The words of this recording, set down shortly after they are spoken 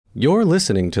You're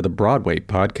listening to the Broadway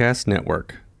Podcast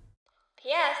Network.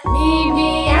 P.S. Meet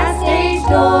me at Stage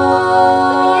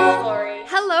Door.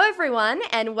 Hello everyone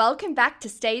and welcome back to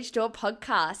Stage Door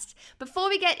Podcast. Before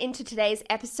we get into today's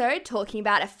episode talking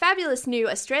about a fabulous new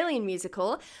Australian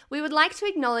musical, we would like to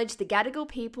acknowledge the Gadigal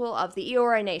people of the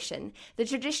Eora Nation, the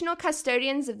traditional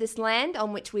custodians of this land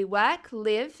on which we work,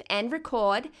 live and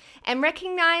record, and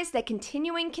recognise their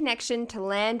continuing connection to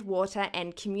land, water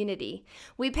and community.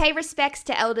 We pay respects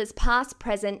to elders past,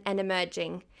 present and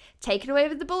emerging. Take it away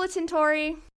with the bulletin,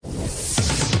 Tori.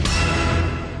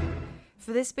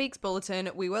 For this week's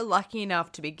bulletin, we were lucky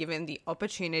enough to be given the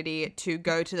opportunity to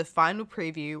go to the final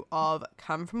preview of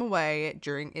Come From Away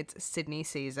during its Sydney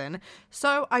season,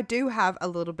 so I do have a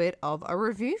little bit of a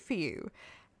review for you.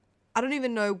 I don't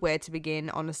even know where to begin,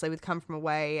 honestly, with Come From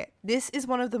Away. This is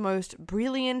one of the most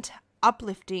brilliant,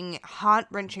 uplifting,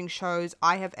 heart-wrenching shows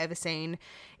I have ever seen.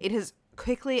 It has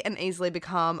quickly and easily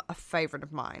become a favourite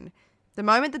of mine. The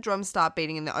moment the drums start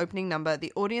beating in the opening number,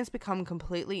 the audience become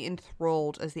completely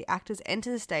enthralled as the actors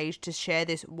enter the stage to share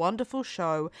this wonderful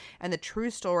show and the true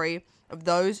story of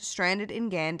those stranded in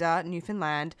Gander,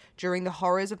 Newfoundland, during the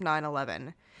horrors of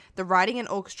 9/11. The writing and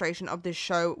orchestration of this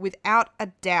show, without a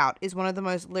doubt, is one of the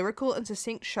most lyrical and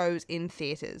succinct shows in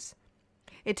theatres.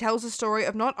 It tells the story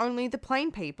of not only the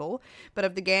plain people, but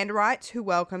of the Ganderites who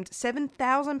welcomed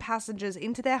 7,000 passengers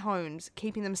into their homes,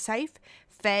 keeping them safe,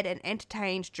 fed and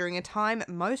entertained during a time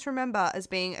most remember as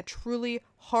being a truly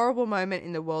horrible moment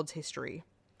in the world's history.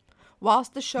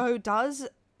 Whilst the show does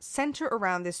centre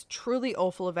around this truly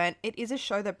awful event, it is a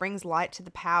show that brings light to the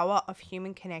power of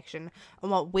human connection and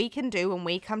what we can do when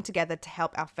we come together to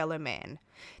help our fellow man.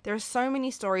 There are so many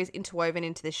stories interwoven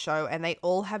into this show and they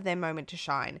all have their moment to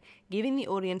shine, giving the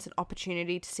audience an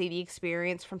opportunity to see the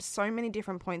experience from so many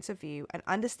different points of view and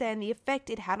understand the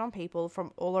effect it had on people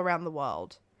from all around the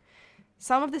world.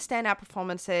 Some of the standout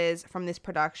performances from this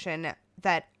production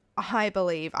that I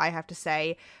believe I have to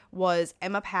say was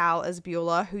Emma Powell as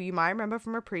Beulah, who you might remember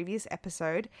from a previous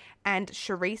episode, and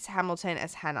Charisse Hamilton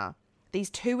as Hannah. These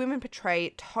two women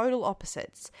portray total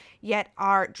opposites, yet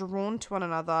are drawn to one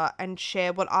another and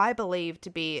share what I believe to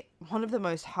be one of the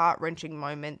most heart-wrenching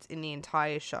moments in the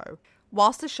entire show.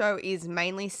 Whilst the show is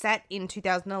mainly set in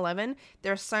 2011,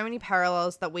 there are so many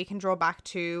parallels that we can draw back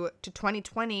to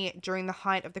 2020 during the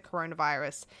height of the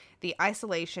coronavirus, the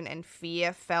isolation and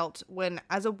fear felt when,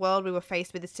 as a world, we were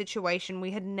faced with a situation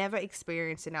we had never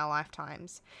experienced in our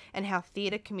lifetimes, and how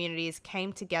theatre communities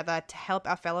came together to help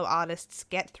our fellow artists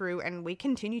get through, and we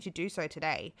continue to do so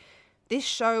today. This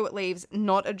show leaves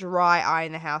not a dry eye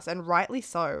in the house, and rightly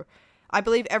so. I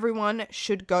believe everyone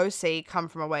should go see Come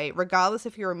From Away, regardless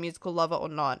if you're a musical lover or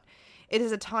not. It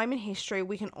is a time in history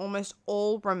we can almost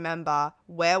all remember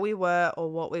where we were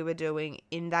or what we were doing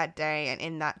in that day and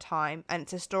in that time. And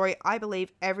it's a story I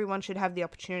believe everyone should have the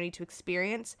opportunity to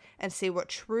experience and see what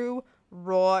true,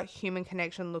 raw human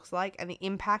connection looks like and the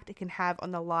impact it can have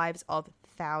on the lives of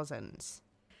thousands.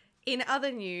 In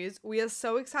other news, we are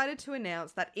so excited to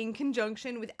announce that in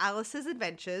conjunction with Alice's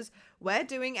Adventures, we're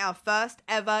doing our first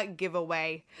ever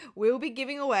giveaway. We'll be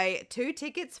giving away 2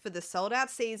 tickets for the sold-out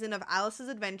season of Alice's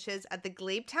Adventures at the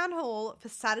Glebe Town Hall for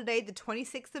Saturday the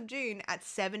 26th of June at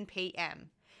 7 p.m.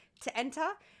 To enter,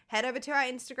 head over to our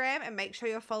Instagram and make sure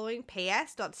you're following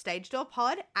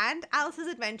ps.stagedoorpod and Alice's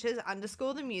Adventures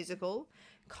 _the musical.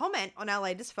 Comment on our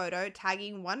latest photo,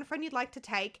 tagging one friend you'd like to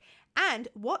take, and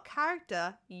what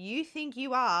character you think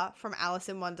you are from Alice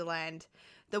in Wonderland.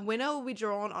 The winner will be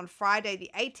drawn on Friday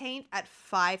the 18th at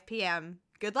 5 p.m.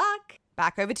 Good luck!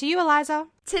 Back over to you, Eliza.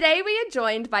 Today we are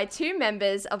joined by 2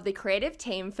 members of the creative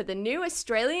team for the new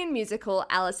Australian musical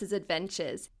Alice's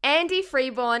Adventures, Andy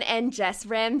Freeborn and Jess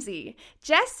Ramsey.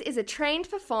 Jess is a trained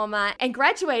performer and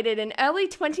graduated in early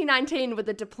 2019 with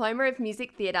a Diploma of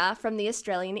Music Theatre from the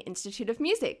Australian Institute of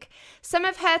Music. Some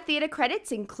of her theatre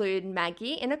credits include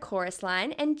Maggie in A Chorus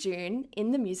Line and June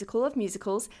in The Musical of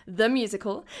Musicals, The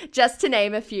Musical, just to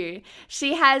name a few.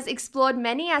 She has explored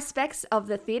many aspects of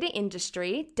the theatre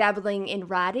industry, dabbling in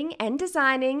writing and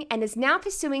designing, and is now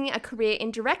pursuing a career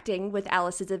in directing with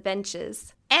Alice's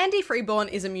Adventures. Andy Freeborn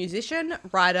is a musician,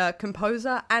 writer,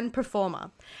 composer, and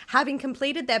performer. Having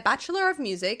completed their Bachelor of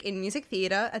Music in Music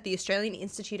Theatre at the Australian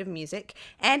Institute of Music,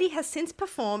 Andy has since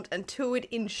performed and toured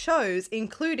in shows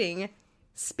including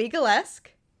Spiegelesque,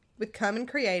 with Kerman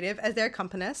Creative as their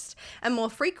accompanist, and more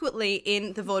frequently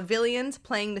in The Vaudevillians,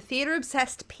 playing the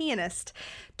theatre-obsessed pianist,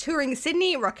 touring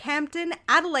Sydney, Rockhampton,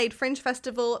 Adelaide Fringe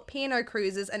Festival, P&O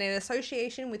Cruises, and in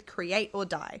association with Create or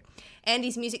Die.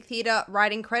 Andy's music theatre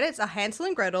writing credits are Hansel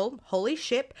and Gretel, Holy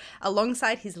Ship,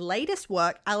 alongside his latest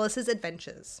work, Alice's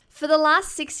Adventures. For the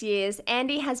last 6 years,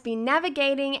 Andy has been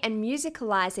navigating and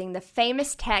musicalising the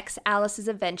famous text Alice's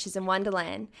Adventures in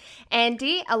Wonderland.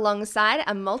 Andy, alongside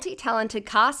a multi-talented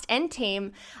cast and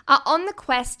team, are on the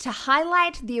quest to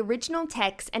highlight the original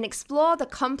text and explore the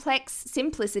complex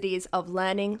simplicities of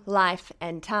learning, life,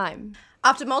 and time.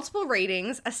 After multiple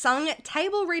readings, a sung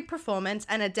table read performance,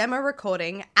 and a demo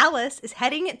recording, Alice is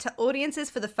heading to audiences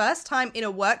for the first time in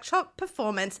a workshop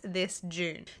performance this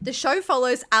June. The show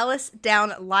follows Alice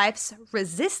down life's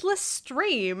resistless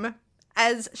stream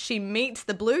as she meets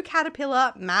the Blue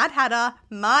Caterpillar, Mad Hatter,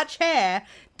 March Hare,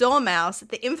 Dormouse,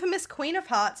 the infamous Queen of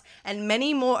Hearts, and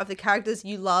many more of the characters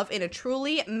you love in a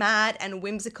truly mad and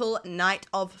whimsical night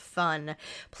of fun.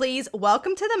 Please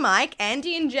welcome to the mic,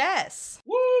 Andy and Jess.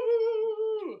 Woo!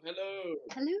 Hello.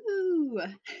 Hello.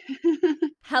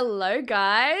 Hello,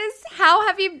 guys. How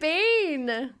have you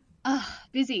been?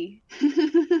 Busy.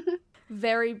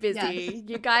 Very busy. Yes.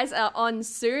 You guys are on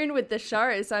soon with the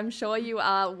show, so I'm sure you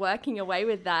are working away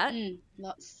with that.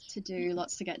 Lots to do,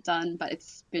 lots to get done, but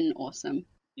it's been awesome.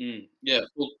 Yeah,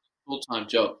 full-time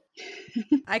job.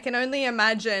 I can only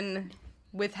imagine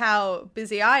with how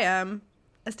busy I am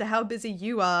as to how busy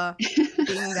you are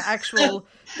being the actual,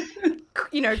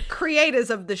 creators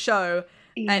of the show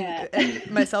and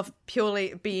myself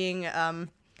purely being a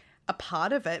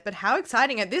part of it. But how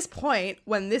exciting at this point,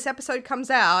 when this episode comes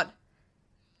out,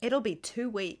 it'll be 2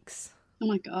 weeks. Oh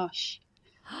my gosh.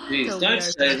 Please don't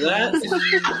say that.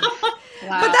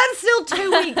 Wow. But that's still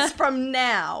 2 weeks from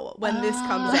now when this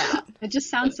comes out. It just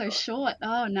sounds so short.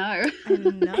 Oh no. I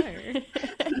know.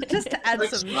 Just to add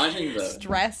So some exciting, though.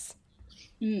 stress.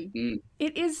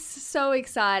 It is so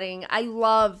exciting. I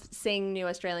love seeing new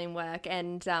Australian work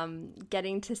and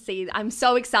getting to see. I'm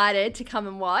so excited to come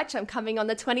and watch. I'm coming on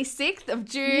the 26th of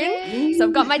June. Yay. So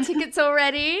I've got my tickets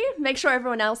already. Make sure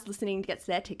everyone else listening gets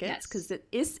their tickets because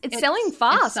it's selling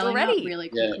fast it's selling already. out really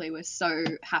quickly. Yeah. We're so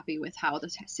happy with how the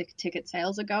ticket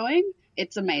sales are going.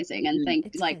 It's amazing, and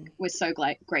we're so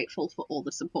grateful for all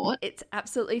the support. It's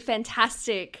absolutely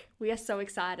fantastic. We are so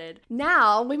excited.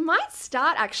 Now, we might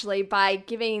start actually by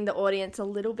giving the audience a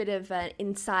little bit of an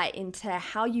insight into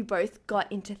how you both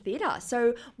got into theatre.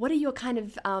 So what are your kind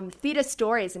of theatre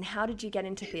stories and how did you get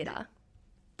into theatre?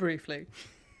 Briefly.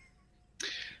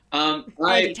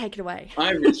 Andy, take it away.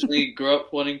 I originally grew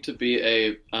up wanting to be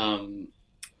a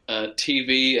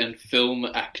TV and film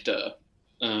actor.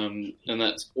 And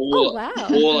that's all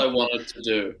I wanted to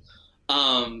do,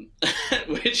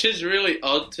 which is really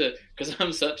odd because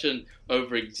I'm such an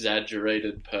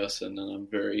over-exaggerated person, and I'm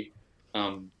very,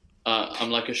 I'm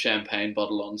like a champagne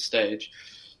bottle on stage.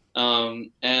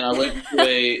 And I went to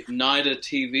a NIDA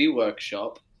TV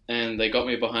workshop, and they got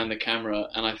me behind the camera,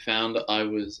 and I found that I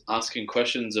was asking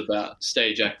questions about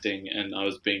stage acting, and I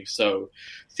was being so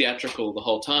theatrical the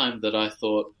whole time that I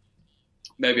thought,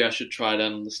 maybe I should try it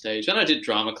out on the stage. And I did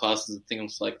drama classes and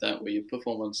things like that where you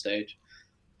perform on stage.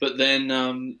 But then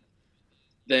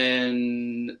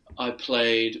I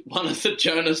played one of the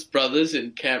Jonas Brothers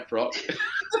in Camp Rock.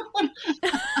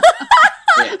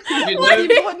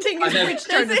 Wanting is which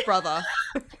Jonas brother?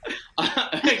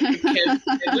 Kevin,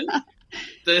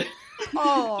 the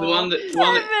one that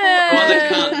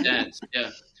can't dance.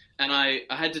 Yeah. And I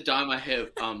had to dye my hair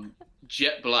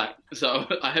jet black. So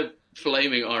I have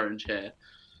flaming orange hair.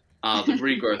 The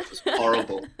regrowth was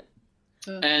horrible.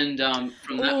 And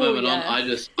from that moment on,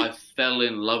 I fell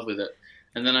in love with it.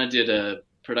 And then I did a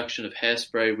production of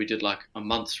Hairspray. We did like a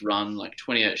month's run, like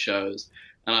 28 shows.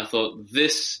 And I thought,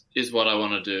 this is what I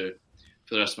want to do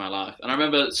for the rest of my life. And I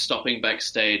remember stopping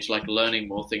backstage, like learning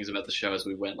more things about the show as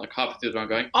we went, like halfway through the run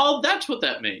going, oh, that's what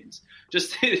that means.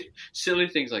 Just silly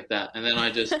things like that. And then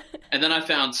I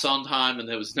found Sondheim, and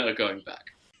there was no going back.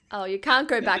 Oh, you can't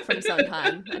go back from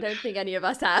Sondheim. I don't think any of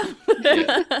us have.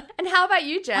 And how about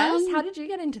you, Jess? How did you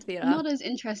get into theatre? Not as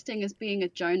interesting as being a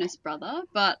Jonas brother,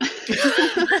 but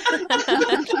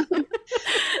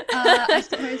I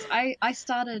suppose I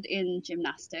started in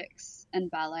gymnastics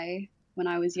and ballet when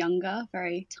I was younger,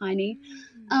 very tiny.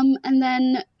 And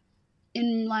then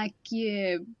in like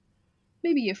year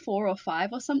 4 or 5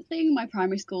 or something, my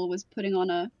primary school was putting on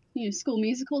a school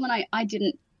musical, and I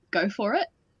didn't go for it.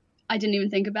 I didn't even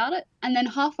think about it. And then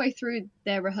halfway through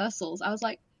their rehearsals, I was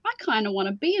like, I kind of want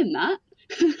to be in that.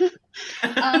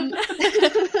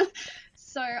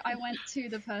 So I went to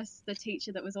the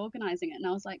teacher that was organising it, and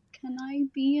I was like, can I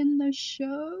be in the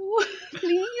show,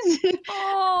 please?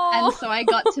 Oh. And so I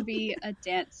got to be a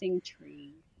dancing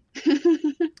tree.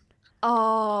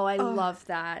 Oh, I love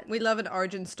that. We love an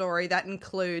origin story that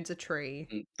includes a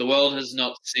tree. The world has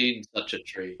not seen such a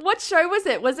tree. What show was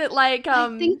it? Was it like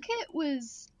I think it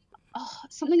was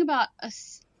something about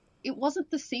it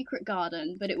wasn't The Secret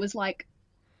Garden, but it was like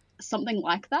something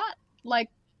like that, like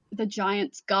the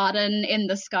giant's garden in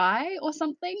the sky or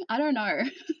something. I don't know.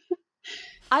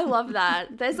 I love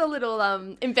that. There's a little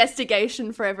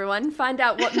investigation for everyone. Find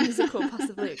out what musical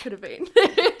possibly it could have been.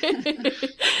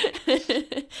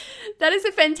 That is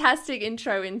a fantastic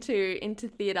intro into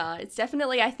theatre. It's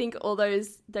definitely, I think, all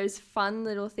those fun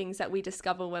little things that we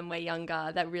discover when we're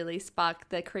younger that really spark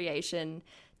the creation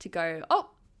to go, oh,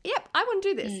 yep, I want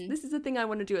to do this. This is the thing I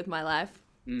want to do with my life.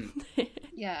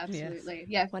 Yeah, absolutely.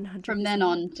 Yes. Yeah, 100%. From then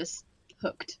on, just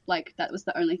hooked. Like, that was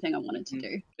the only thing I wanted to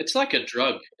do. It's like a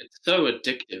drug. It's so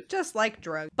addictive. Just like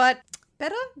drug. But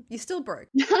better, you still broke.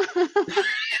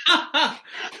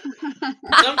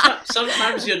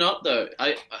 Sometimes you're not, though.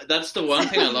 That's the one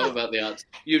thing I love about the arts.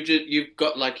 You've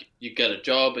got, like, you get a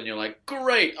job and you're like,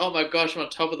 great, oh my gosh, I'm on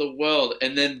top of the world.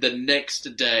 And then the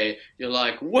next day you're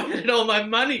like, where did all my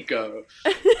money go?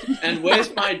 And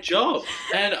where's my job?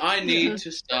 And I need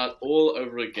to start all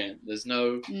over again. There's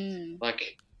no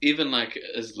like, even like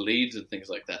as leads and things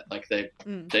like that, like they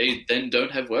then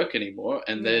don't have work anymore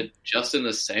and they're just in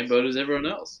the same boat as everyone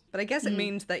else. But I guess it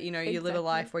means that, you Exactly. live a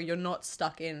life where you're not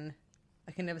stuck in,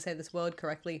 I can never say this word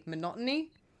correctly,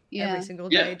 monotony. Yeah. Every single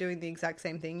day doing the exact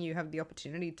same thing. You have the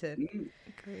opportunity to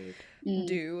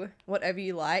do whatever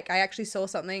you like. I actually saw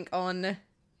something on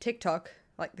TikTok,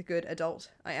 like the good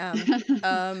adult I am,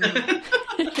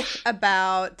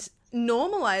 about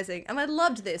normalizing, and I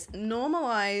loved this,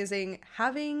 normalizing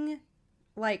having,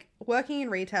 like, working in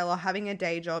retail or having a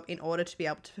day job in order to be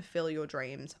able to fulfill your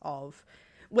dreams of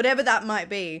whatever that might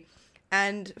be.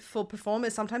 And for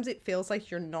performers, sometimes it feels like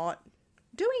you're not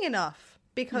doing enough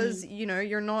because,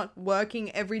 you're not working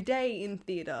every day in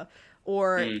theatre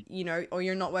or, or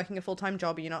you're not working a full-time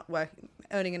job or you're not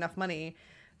earning enough money.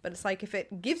 But it's like, if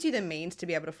it gives you the means to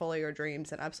be able to follow your dreams,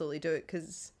 then absolutely do it,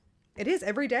 because it is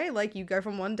every day. Like, you go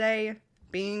from one day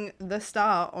being the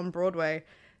star on Broadway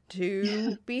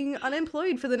to being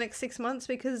unemployed for the next 6 months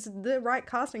because the right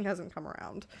casting hasn't come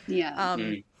around. Yeah.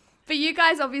 But you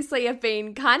guys obviously have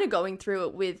been kind of going through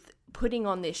it with putting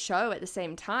on this show at the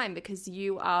same time, because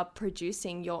you are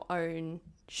producing your own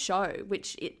show,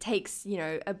 which it takes,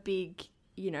 a big,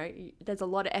 there's a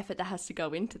lot of effort that has to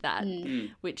go into that,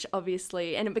 which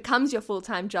obviously, and it becomes your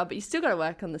full-time job, but you still got to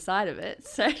work on the side of it.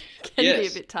 So it can be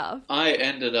a bit tough. I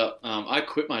ended up, I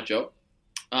quit my job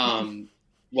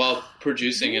while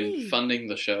producing and funding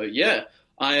the show. Yeah,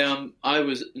 I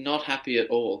was not happy at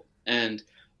all. And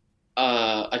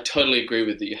I totally agree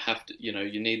with you. You have to,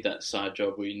 you need that side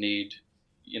job where you need,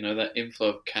 that inflow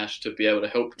of cash to be able to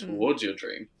help towards your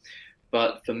dream.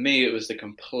 But for me, it was the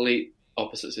complete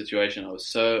opposite situation. I was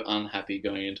so unhappy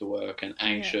going into work and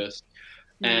anxious.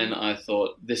 And I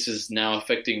thought, this is now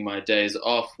affecting my days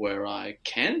off where I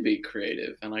can be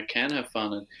creative and I can have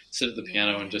fun and sit at the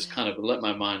piano and just kind of let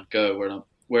my mind go,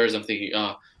 whereas I'm thinking,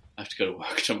 I have to go to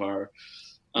work tomorrow.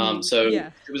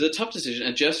 It was a tough decision,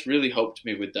 and Jess really helped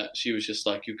me with that. She was just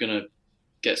like, you're going to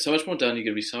get so much more done, you're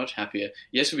going to be so much happier.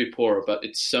 Yes, you'll be poorer, but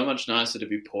it's so much nicer to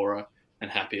be poorer and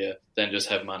happier than just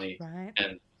have money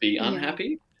and be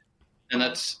unhappy. And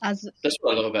that's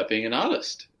what I love about being an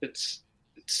artist. It's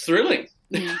thrilling.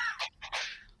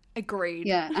 Agreed.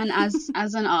 Yeah, and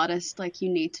as an artist, like, you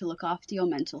need to look after your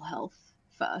mental health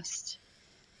first,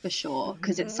 for sure,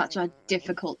 because it's such a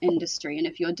difficult industry, and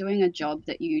if you're doing a job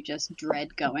that you just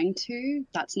dread going to,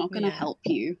 that's not going to help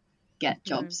you get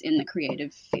jobs in the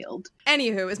creative field.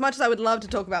 Anywho, as much as I would love to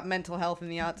talk about mental health in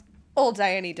the arts all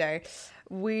day, any day,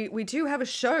 we do have a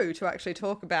show to actually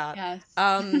talk about. Yes.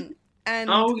 And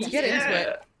to get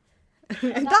into it.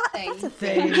 That's a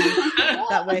thing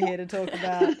that we're here to talk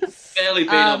about. Barely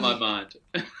been on my mind.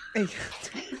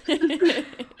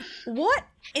 What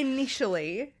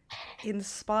initially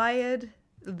inspired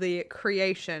the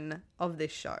creation of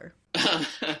this show?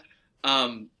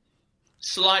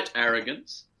 Slight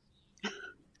arrogance.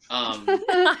 I've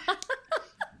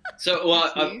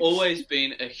always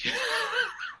been a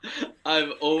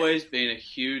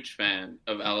huge fan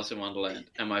of Alice in Wonderland,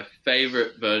 and my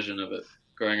favorite version of it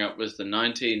growing up was the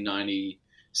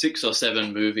 1996 or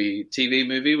 7 TV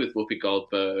movie with Whoopi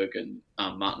Goldberg and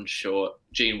Martin Short,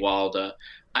 Gene Wilder.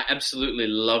 I absolutely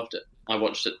loved it. I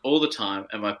watched it all the time,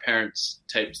 and my parents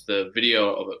taped the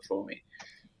video of it for me.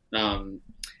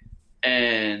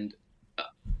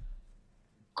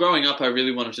 Growing up, I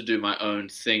really wanted to do my own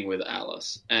thing with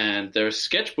Alice, and there are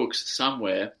sketchbooks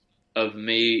somewhere of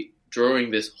me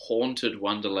drawing this haunted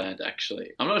wonderland,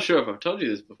 actually. I'm not sure if I've told you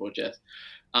this before, Jess.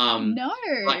 No.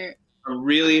 Like a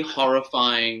really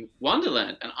horrifying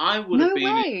wonderland. And I would have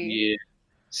been way. in year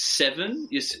 7.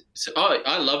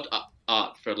 I loved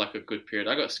art for like a good period.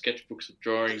 I got sketchbooks of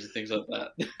drawings and things like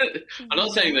that. I'm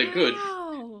not saying they're good,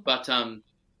 but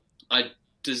I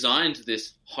designed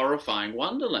this horrifying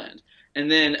wonderland. And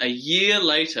then a year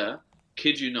later,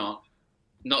 kid you not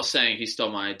saying he stole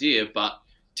my idea, but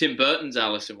Tim Burton's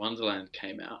Alice in Wonderland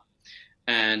came out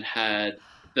and had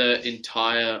the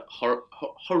entire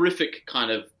horrific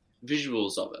kind of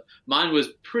visuals of it. Mine was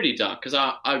pretty dark because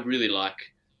I really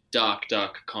like dark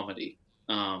comedy.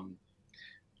 And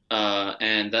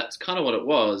that's kind of what it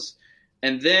was.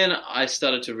 And then I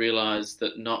started to realize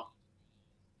that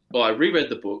I reread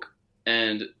the book,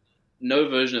 and no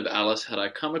version of Alice had I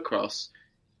come across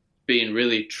been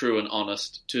really true and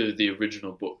honest to the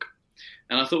original book.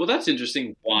 And I thought, well, that's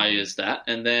interesting. Why is that?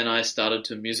 And then I started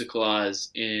to musicalize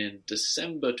in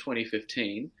December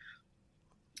 2015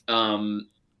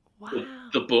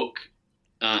 the book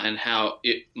and how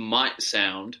it might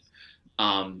sound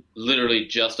literally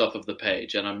just off of the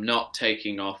page. And I'm not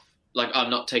taking my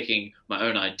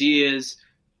own ideas.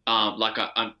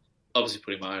 I'm obviously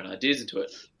putting my own ideas into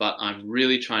it, but I'm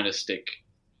really trying to stick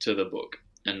to the book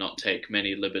and not take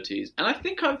many liberties. And I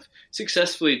think I've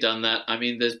successfully done that. I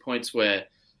mean, there's points where,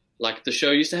 like, the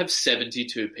show used to have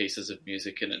 72 pieces of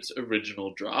music in its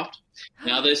original draft.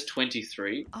 Now there's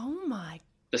 23. Oh my!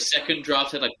 The second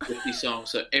draft had like 50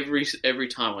 songs, so every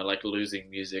time we're like losing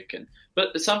music,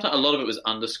 but sometimes a lot of it was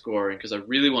underscoring because I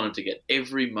really wanted to get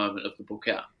every moment of the book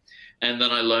out. And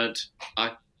then I learned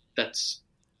that's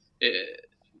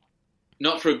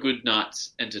not for a good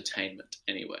night's entertainment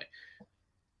anyway.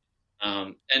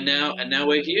 And now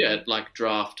we're here at like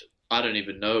draft. I don't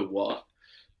even know what.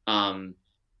 But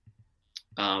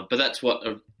that's what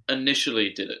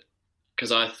initially did it,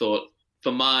 because I thought,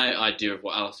 for my idea of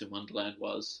what Alice in Wonderland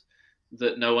was,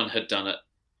 that no one had done it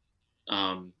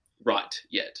right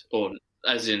yet, or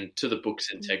as in to the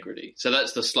book's integrity. So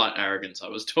that's the slight arrogance I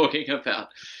was talking about.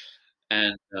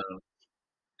 And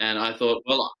I thought,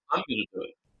 well, I'm going to do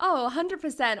it. Oh,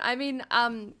 100%. I mean,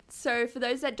 so for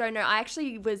those that don't know, I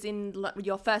actually was in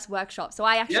your first workshop. So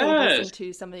I actually listened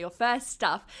to some of your first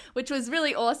stuff, which was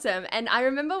really awesome. And I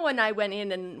remember when I went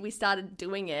in and we started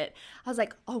doing it, I was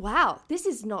like, oh, wow, this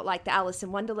is not like the Alice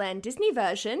in Wonderland Disney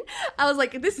version. I was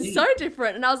like, this is so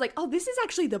different. And I was like, oh, this is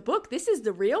actually the book. This is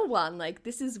the real one. Like,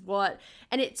 this is what,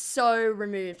 and it's so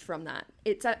removed from that.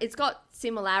 It's got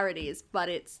similarities, but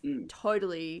it's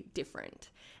totally different.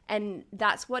 And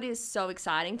that's what is so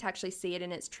exciting, to actually see it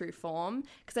in its true form,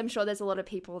 because I'm sure there's a lot of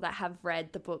people that have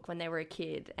read the book when they were a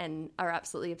kid and are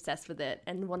absolutely obsessed with it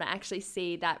and want to actually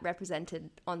see that represented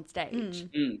on stage.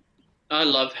 I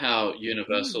love how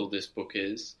universal this book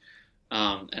is,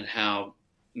 and how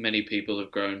many people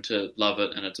have grown to love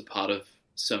it, and it's a part of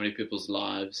so many people's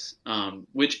lives,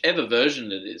 whichever version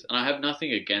it is. And I have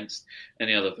nothing against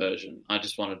any other version. I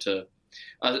just wanted to...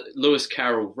 Lewis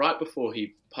Carroll, right before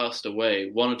he passed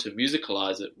away, wanted to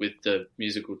musicalize it with the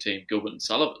musical team Gilbert and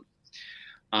Sullivan,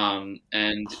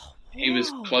 and he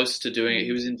was close to doing it.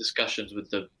 He was in discussions with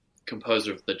the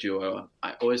composer of the duo.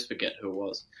 I always forget who it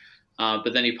was,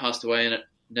 but then he passed away and it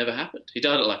never happened. He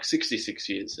died at like 66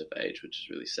 years of age, which is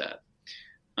really sad.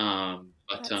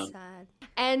 That's sad.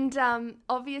 And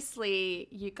obviously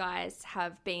you guys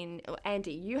have been,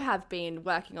 Andy, you have been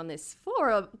working on this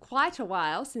for quite a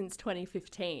while, since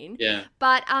 2015. Yeah.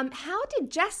 But how did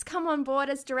Jess come on board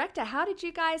as director? How did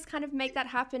you guys kind of make that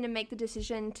happen and make the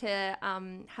decision to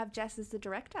have Jess as the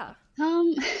director?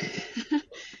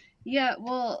 Yeah,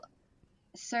 well,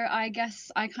 so I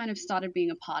guess I kind of started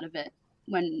being a part of it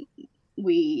when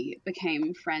we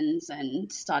became friends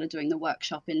and started doing the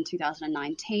workshop in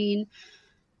 2019.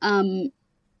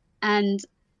 And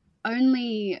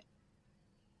only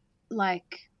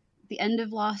like the end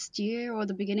of last year or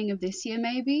the beginning of this year,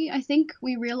 maybe, I think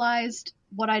we realized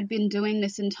what I'd been doing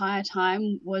this entire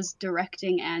time was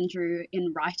directing Andrew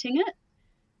in writing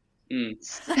it.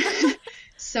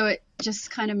 So it just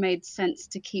kind of made sense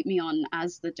to keep me on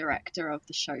as the director of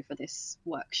the show for this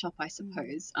workshop, I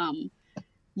suppose.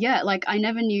 Yeah, like I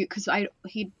never knew, because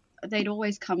they'd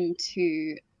always come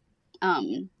to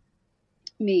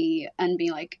me and be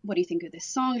like, what do you think of this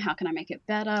song? How can I make it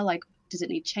better? Like, does it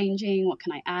need changing? What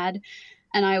can I add?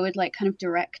 And I would like kind of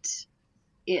direct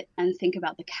it and think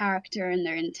about the character and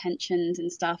their intentions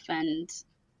and stuff. And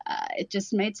it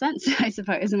just made sense, I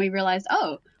suppose. And we realized,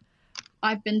 oh,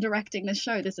 I've been directing this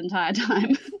show this entire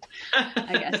time.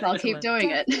 I guess I'll keep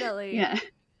doing it. Definitely. Yeah.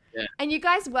 Yeah. And you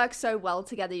guys work so well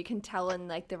together. You can tell in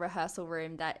like the rehearsal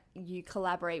room that you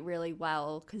collaborate really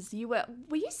well, because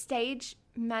were you stage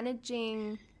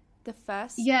managing the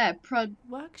first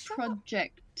workshop? Production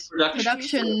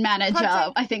Production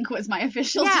manager, I think was my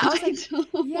official title.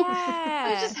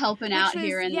 I was just helping out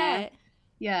here and there.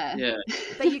 Yeah.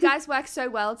 But you guys work so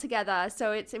well together,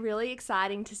 so it's really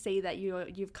exciting to see that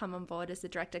you've come on board as the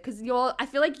director, because I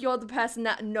feel like you're the person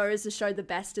that knows the show the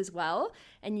best as well,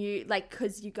 and you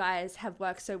because you guys have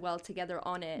worked so well together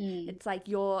on it. It's like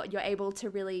you're able to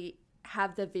really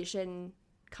have the vision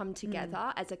come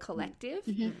together as a collective,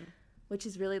 which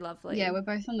is really lovely. Yeah, we're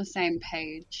both on the same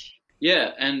page.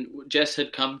 Yeah, and Jess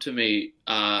had come to me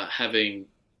having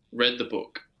read the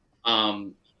book,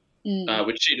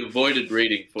 which she'd avoided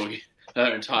reading for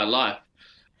her entire life.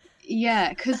 Yeah,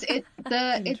 because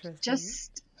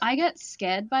I get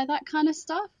scared by that kind of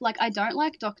stuff. Like, I don't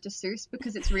like Dr. Seuss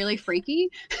because it's really freaky.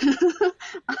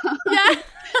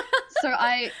 So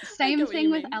same thing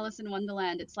with Alice in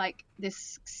Wonderland. It's like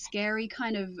this scary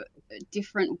kind of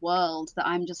different world that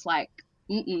I'm just like,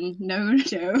 no,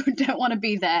 don't want to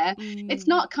be there. It's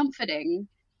not comforting.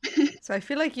 So I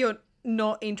feel like you're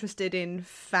not interested in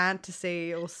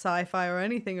fantasy or sci-fi or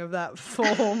anything of that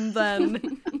form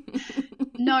then.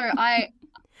 No, I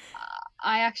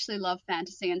actually love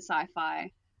fantasy and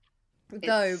sci-fi.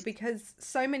 Though, because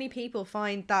so many people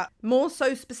find that, more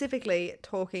so specifically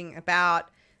talking about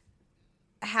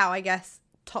how, I guess,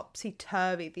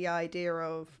 topsy-turvy the idea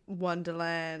of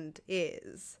Wonderland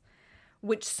is,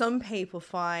 which some people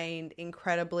find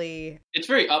incredibly... It's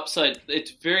very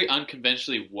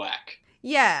unconventionally whack.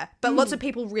 Yeah, but lots of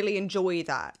people really enjoy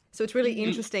that. So it's really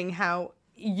interesting how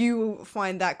you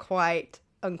find that quite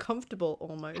uncomfortable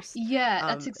almost. Yeah,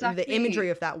 that's exactly the imagery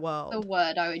of that world. The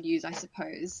word I would use, I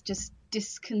suppose. Just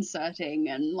disconcerting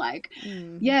and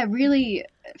really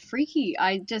freaky.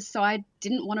 I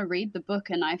didn't want to read the book,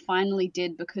 and I finally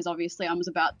did, because obviously I was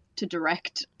about to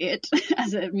direct it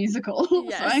as a musical.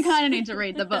 Yes. So I kind of need to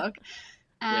read the book.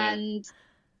 And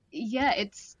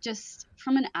it's just,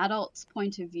 from an adult's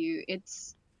point of view,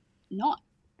 it's not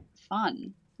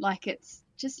fun. Like, it's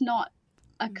just not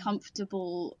a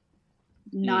comfortable,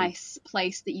 nice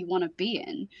place that you want to be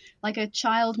in. Like, a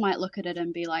child might look at it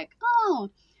and be like, oh,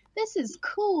 this is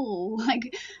cool,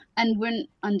 like, and wouldn't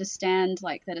understand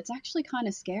like that it's actually kind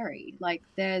of scary. Like,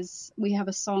 we have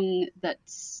a song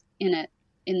that's in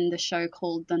the show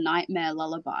called The Nightmare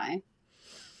Lullaby,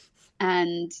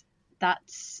 and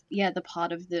that's the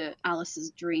part of the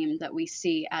Alice's dream that we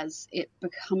see as it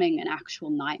becoming an actual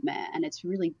nightmare, and it's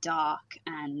really dark,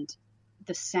 and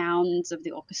the sounds of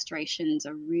the orchestrations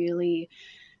are really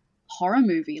horror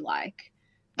movie like.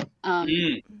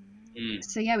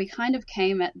 So we kind of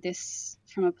came at this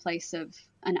from a place of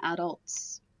an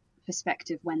adult's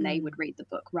perspective when they would read the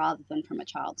book, rather than from a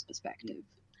child's perspective.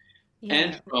 Yeah.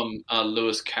 And from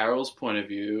Lewis Carroll's point of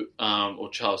view, or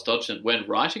Charles Dodgson, when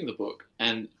writing the book,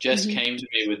 and Jess came to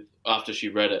me after she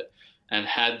read it and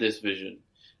had this vision,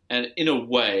 and in a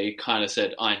way kind of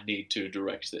said, I need to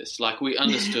direct this. Like, we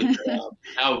understood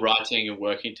our writing and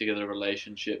working together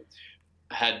relationship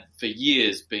had for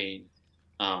years been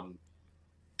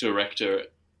director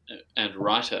and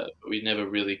writer, but we never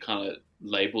really kind of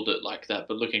labeled it like that.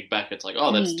 But looking back, it's like,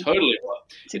 oh, that's totally what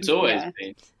it's always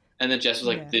been. And then Jess was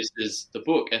like, this is the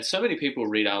book. And so many people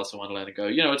read Alice in Wonderland and go,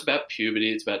 it's about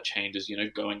puberty, it's about changes,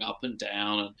 going up and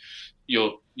down, and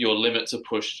your limits are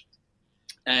pushed.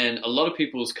 And a lot of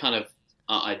people's kind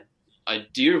of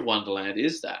idea of Wonderland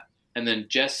is that. And then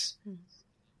Jess,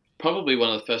 probably one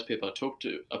of the first people I talked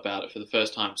to about it for the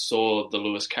first time, saw the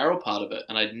Lewis Carroll part of it.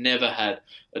 And I'd never had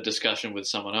a discussion with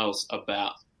someone else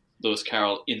about Lewis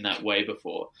Carroll in that way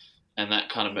before. And that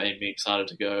kind of made me excited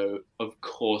to go, of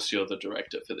course you're the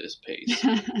director for this piece.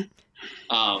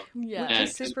 Which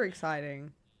is super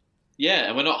exciting. Yeah,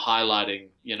 and we're not highlighting,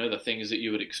 the things that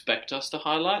you would expect us to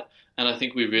highlight. And I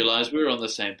think we realized we were on the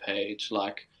same page.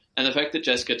 And the fact that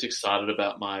Jess gets excited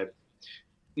about my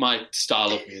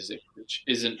style of music, which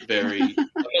isn't very...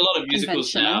 a lot of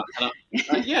musicals now,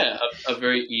 a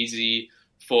very easy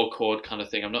 4-chord kind of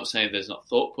thing. I'm not saying there's not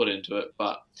thought put into it,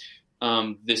 but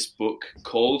this book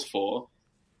called for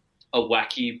a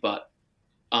wacky but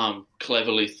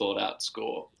cleverly thought out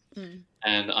score.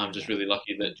 And I'm just really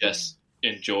lucky that Jess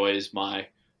enjoys my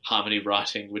harmony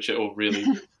writing, which are all really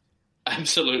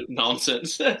absolute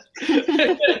nonsense.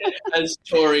 As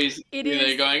Tories,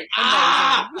 they're going,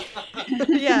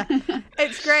 yeah,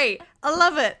 it's great. I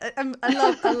love it.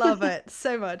 I love it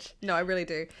so much. No, I really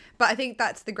do. But I think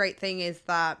that's the great thing, is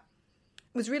that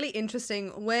it was really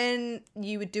interesting when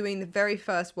you were doing the very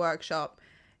first workshop,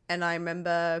 and I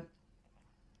remember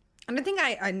I don't think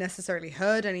I necessarily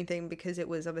heard anything because it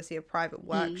was obviously a private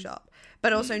workshop.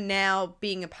 But also now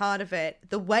being a part of it,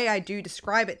 the way I do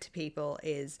describe it to people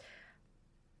is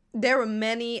there are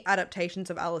many adaptations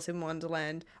of Alice in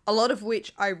Wonderland, a lot of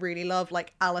which I really love,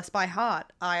 like Alice by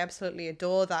Heart. I absolutely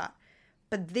adore that.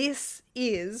 But this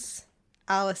is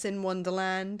Alice in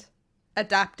Wonderland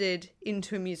adapted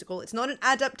into a musical. It's not an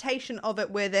adaptation of it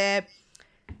where they're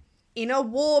in a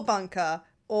war bunker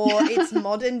or it's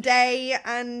modern day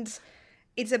and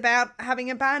it's about having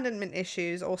abandonment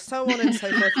issues or so on and so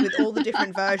forth with all the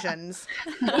different versions.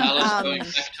 Alice going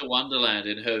back to Wonderland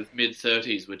in her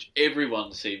mid-30s, which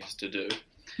everyone seems to do.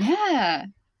 Yeah.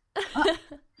 That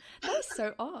is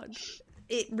so odd.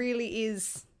 It really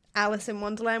is Alice in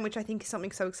Wonderland, which I think is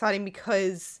something so exciting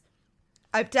because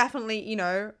I've definitely, you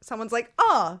know, someone's like,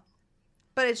 oh,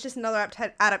 but it's just another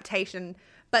adaptation.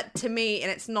 But to me,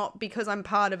 and it's not because I'm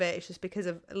part of it, it's just because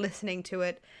of listening to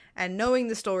it and knowing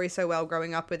the story so well,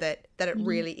 growing up with it, that it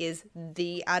really is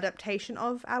the adaptation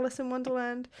of Alice in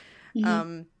Wonderland.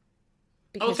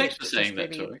 Thanks for saying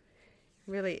that, Tori.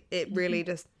 It really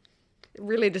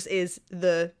just is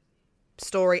the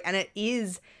story, and it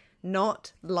is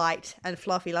not light and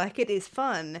fluffy. Like, it is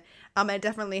fun. It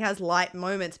definitely has light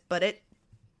moments, but it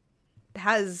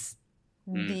has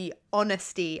the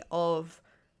honesty of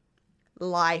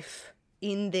life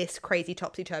in this crazy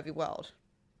topsy-turvy world.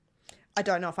 I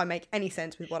don't know if I make any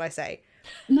sense with what I say.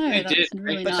 No, You that's did.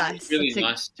 really But nice. It's really It's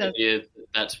nice to hear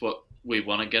that that's what we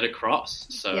want to get across.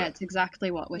 So Yeah, it's exactly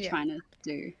what we're trying to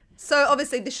do. So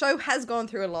obviously the show has gone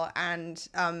through a lot, and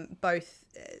both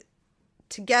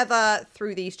together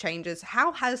through these changes,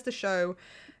 how has the show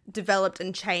developed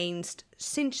and changed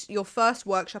since your first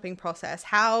workshopping process?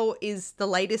 How is the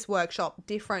latest workshop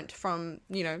different from,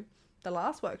 you know, the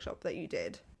last workshop that you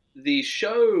did? the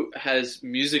show has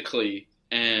musically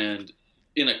and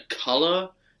in a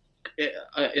colorful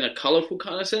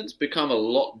kind of sense become a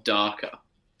lot darker.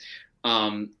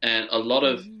 And a lot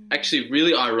of, actually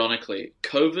really ironically,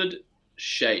 COVID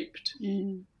shaped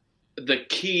one of the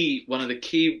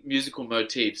key musical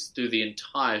motifs through the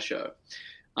entire show.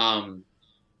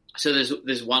 So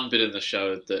there's one bit in the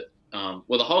show that,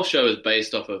 the whole show is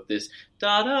based off of this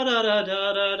da da da da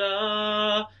da da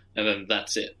da, and then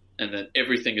that's it. And then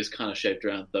everything is kind of shaped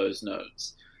around those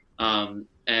notes.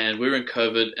 And we were in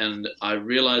COVID, and I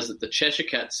realized that the Cheshire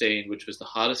Cat scene, which was the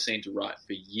hardest scene to write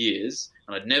for years,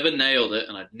 and I'd never nailed it,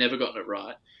 and I'd never gotten it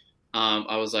right,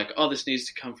 I was like, oh, this needs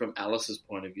to come from Alice's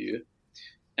point of view,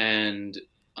 and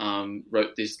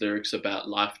wrote these lyrics about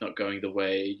life not going the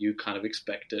way you kind of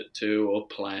expect it to or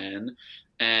plan.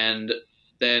 And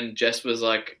then Jess was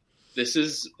like, this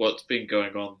is what's been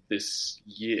going on this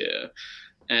year.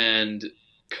 And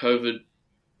COVID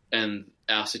and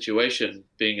our situation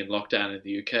being in lockdown in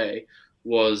the UK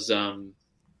was,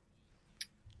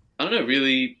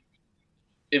 really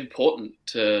important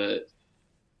to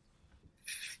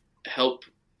help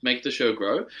make the show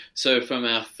grow. So from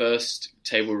our first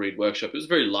table read workshop, it was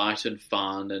very light and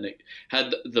fun, and it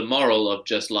had the moral of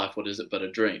just life, what is it but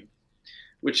a dream?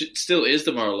 Which it still is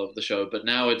the moral of the show, but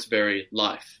now it's very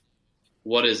life.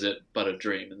 What is it but a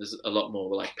dream? And there's a lot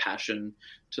more like passion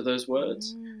to those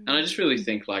words. And I just really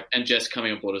think and Jess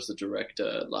coming on board as the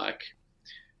director,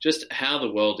 just how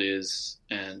the world is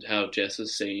and how Jess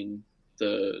has seen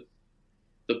the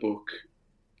book.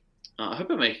 I hope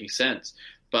I'm making sense,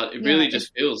 but it really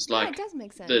just feels like it does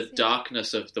make sense, the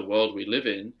darkness of the world we live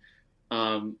in,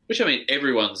 which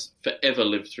everyone's forever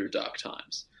lived through dark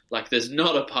times. There's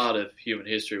not a part of human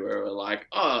history where we're like,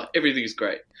 oh, everything's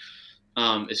great.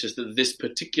 It's just that this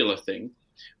particular thing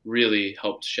really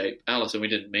helped shape Alice, and we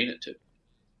didn't mean it to.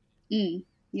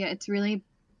 Yeah, it's really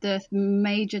the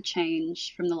major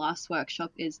change from the last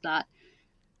workshop is that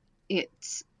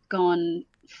it's gone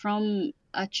from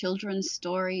a children's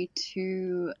story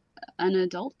to an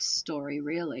adult story,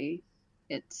 really.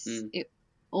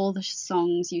 All the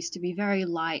songs used to be very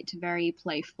light, very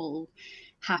playful,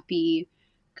 happy,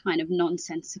 kind of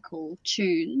nonsensical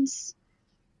tunes.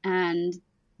 And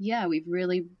yeah, we've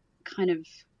really kind of,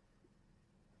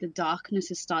 the darkness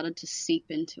has started to seep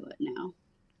into it now.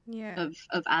 Yeah.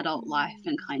 Of adult life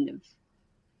and kind of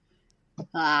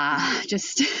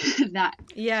just that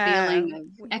feeling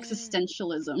of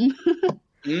existentialism.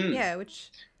 Yeah, which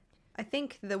I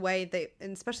think the way they,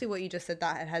 and especially what you just said,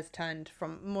 that it has turned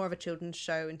from more of a children's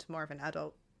show into more of an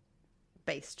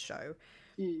adult-based show.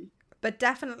 But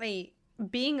definitely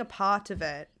being a part of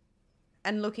it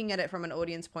and looking at it from an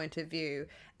audience point of view,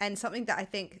 and something that I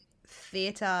think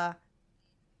theatre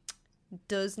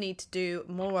does need to do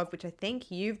more of, which I think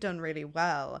you've done really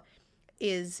well,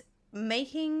 is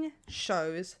making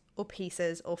shows or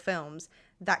pieces or films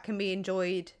that can be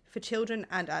enjoyed for children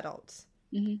and adults.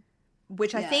 Mm-hmm.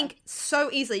 Which I think so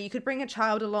easily, you could bring a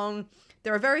child along.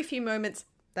 There are very few moments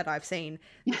that I've seen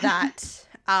that,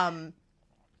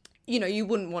 you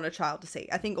wouldn't want a child to see.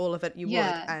 I think all of it you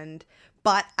would.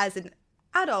 But as an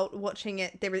adult watching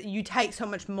it, you take so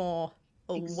much more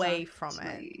away from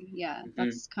it. Yeah,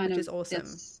 that's which is awesome.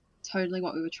 That's totally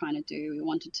what we were trying to do. We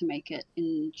wanted to make it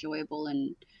enjoyable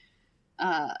and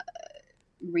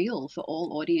real for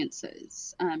all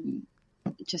audiences.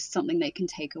 Just something they can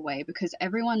take away, because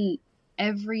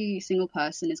every single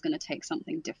person is going to take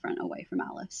something different away from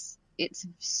Alice. It's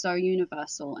so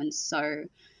universal and so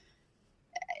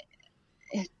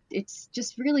it's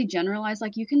just really generalized.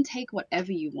 Like, you can take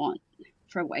whatever you want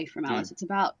away from Alice. It's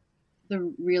about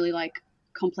the really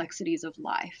complexities of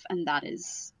life, and that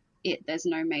is it. There's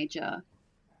no major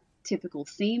typical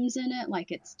themes in it.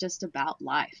 It's just about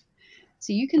life.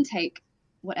 So you can take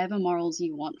whatever morals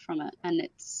you want from it, and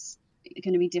it's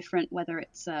going to be different whether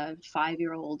it's a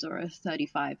 5-year-old or a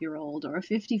 35-year-old or a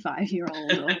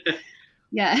 55-year-old or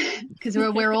because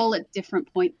we're all at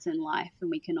different points in life, and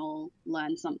we can all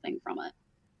learn something from it.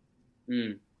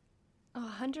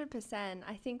 100%.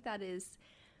 I think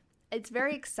it's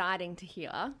very exciting to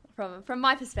hear from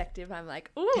my perspective. I'm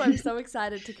like, oh, I'm so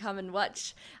excited to come and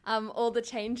watch all the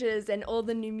changes and all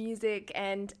the new music,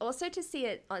 and also to see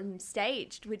it on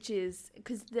staged, which is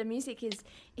because the music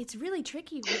it's really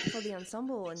tricky for the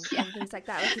ensemble and things like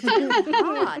that. It's really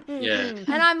hard. Yeah.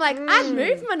 And I'm like, add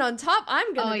movement on top.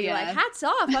 I'm going to be like, hats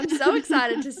off. I'm so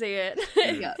excited to see it.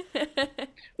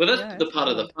 Well, that's the part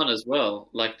of the fun as well.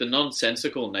 The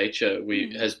nonsensical nature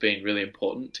has been really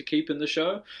important to keep in the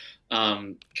show.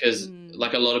 Because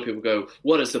a lot of people go,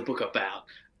 what is the book about?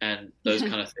 And those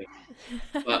kind of things.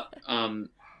 But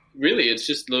really, it's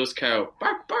just Lewis Carroll.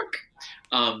 Bark, bark.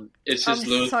 It's just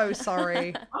I'm so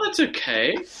sorry. Oh, it's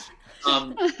okay.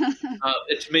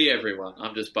 It's me, everyone.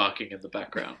 I'm just barking in the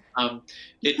background.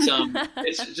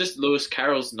 It's just Lewis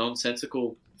Carroll's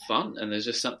nonsensical fun, and there's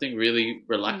just something really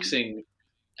relaxing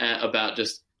about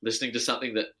just listening to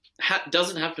something that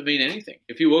doesn't have to mean anything.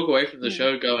 If you walk away from the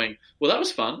show going, well, that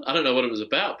was fun. I don't know what it was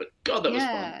about, but God, that was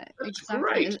fun. That's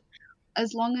great.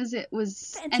 As long as it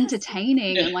was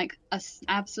entertaining and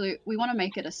we want to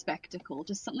make it a spectacle,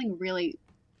 just something really,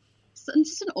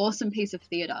 just an awesome piece of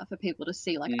theatre for people to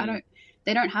see.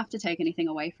 They don't have to take anything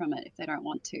away from it if they don't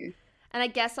want to. And I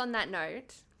guess on that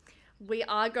note, we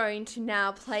are going to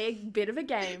now play a bit of a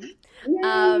game.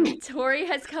 Tori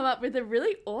has come up with a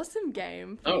really awesome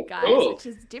game for you guys, which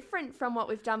is different from what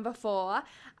we've done before.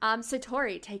 So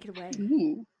Tori, take it away.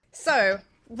 So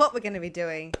what we're going to be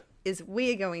doing is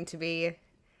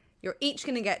you're each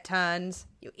going to get turns.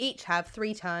 You each have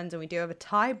 3 turns, and we do have a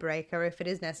tiebreaker if it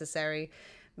is necessary.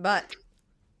 But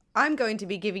I'm going to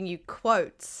be giving you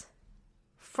quotes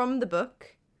from the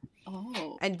book.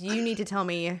 And you need to tell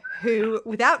me who,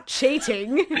 without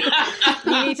cheating,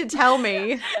 you need to tell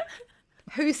me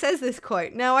who says this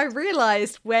quote. Now, I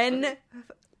realized when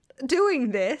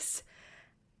doing this,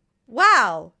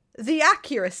 wow, the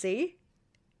accuracy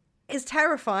is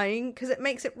terrifying, because it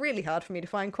makes it really hard for me to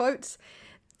find quotes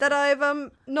that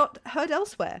I've not heard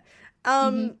elsewhere.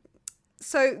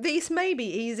 So these may be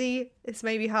easy, this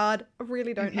may be hard, I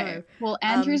really don't know. Well,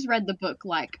 Andrew's read the book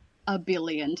 1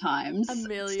 billion times. 1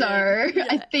 million. So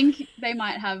I think they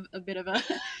might have a bit of a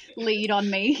lead on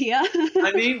me here.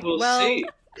 I mean, we'll see.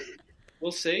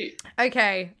 We'll see.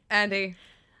 Okay, Andy.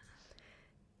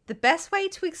 The best way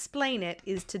to explain it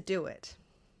is to do it.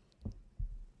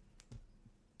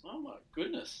 Oh my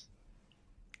goodness.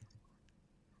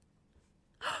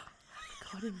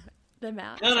 Got them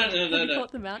out. No.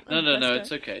 Caught them out? No,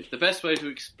 it's okay. The best way to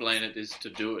explain it is to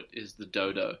do it is the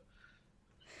dodo.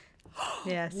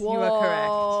 Yes, Whoa. you are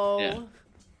correct.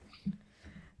 Yeah.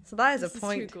 So that is This a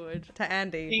point is too good. to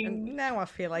Andy. Ding. And now I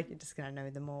feel like you're just going to know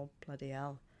them all. Bloody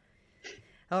hell.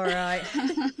 All right.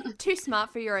 Too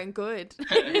smart for your own good.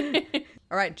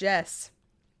 All right, Jess.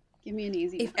 Give me an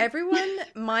easy If one. everyone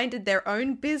minded their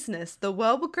own business, the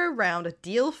world would go round a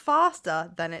deal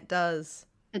faster than it does.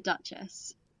 The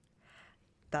Duchess.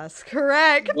 That's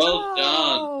correct. Well done.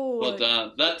 Oh, Well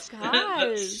done. That's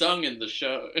guys. sung in the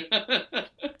show.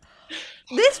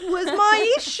 This was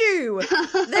my issue.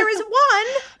 There is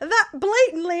one that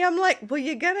blatantly I'm like, well,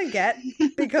 you're going to get,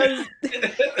 because...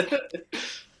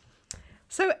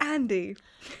 So, Andy.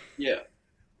 Yeah.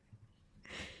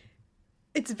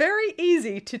 It's very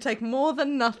easy to take more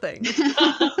than nothing.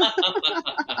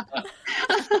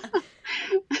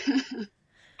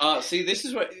 See, this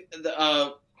is what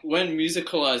when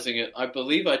musicalizing it, I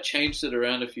believe I changed it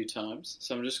around a few times.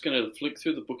 So I'm just gonna flick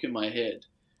through the book in my head.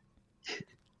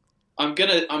 I'm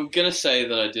gonna say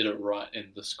that I did it right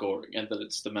in the scoring and that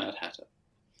it's the Mad Hatter.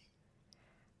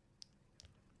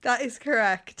 That is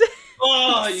correct.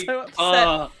 Oh, I'm you so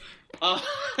upset.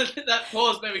 That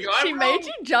pause made me go. She made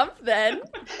you jump then.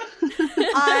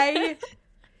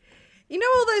 You know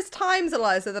all those times,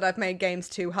 Eliza, that I've made games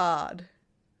too hard?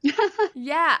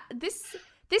 Yeah, this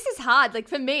is hard. Like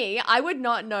for me, I would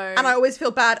not know. And I always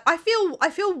feel bad. I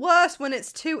feel worse when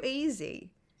it's too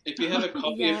easy. If you have a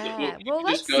copy of the book, you well,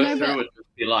 can just let's- go No, through but- it and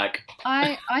be like,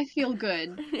 I feel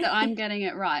good that I'm getting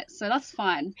it right, so that's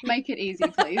fine. Make it easy,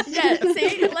 please. Yeah,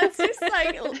 see, let's just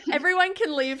like everyone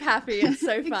can leave happy. It's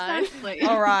so fine. Exactly.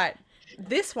 All right.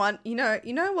 This one, you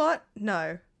know what?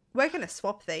 No. We're going to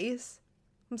swap these.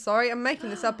 I'm sorry. I'm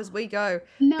making this up as we go.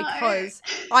 No. Because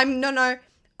I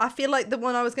feel like the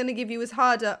one I was going to give you is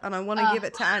harder and I want to give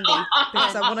it to Andy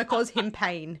because I want to cause him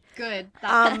pain. Good.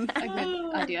 That's a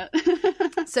good idea.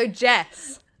 So,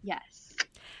 Jess, Yes.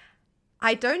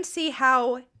 I don't see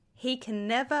how he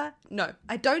can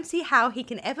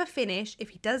ever finish if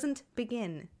he doesn't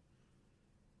begin.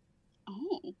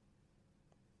 Oh.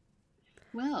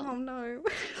 Well, Oh, no.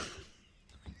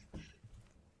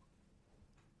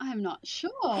 I'm not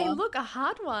sure. Hey, look, a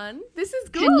hard one. This is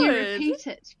good. Can you repeat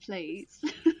it, please?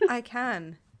 I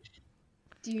can.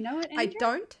 Do you know it, I Andrew?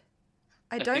 don't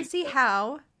think see so.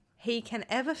 how he can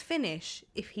ever finish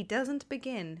if he doesn't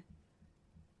begin.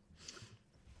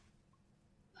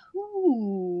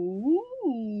 Ooh.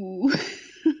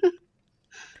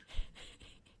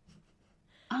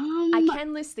 I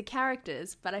can list the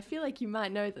characters, but I feel like you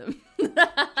might know them.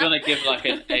 gonna give like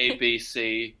an A, B,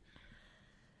 C.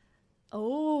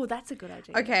 Oh, that's a good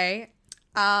idea. Okay.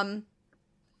 A.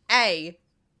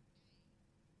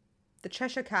 The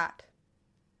Cheshire Cat.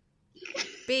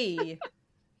 B.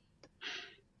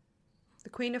 The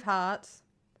Queen of Hearts.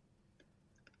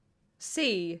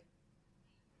 C.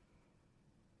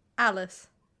 Alice.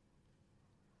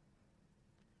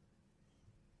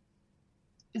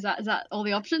 Is that all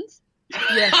the options?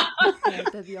 Yeah. Yeah,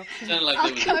 they're the options. Sounded like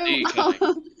I'll there was a D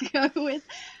coming. go with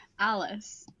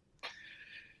Alice.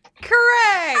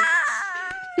 Correct!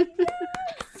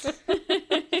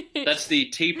 That's the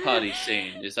tea party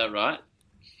scene, is that right?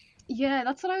 Yeah,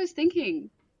 that's what I was thinking.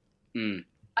 Hmm.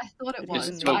 I thought it was.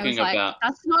 Just But I talking was like, about-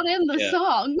 that's not in the Yeah.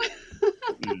 song.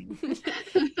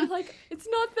 Like, it's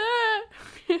not there.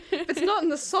 It's not in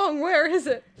the song. Where is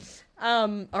it?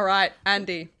 All right,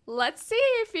 Andy. Let's see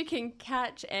if you can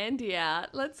catch Andy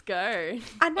out. Let's go.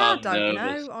 I now I'm don't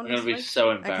nervous. know, I'm honestly. gonna be so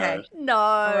embarrassed. No,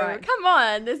 right. come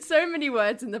on. There's so many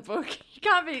words in the book. You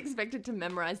can't be expected to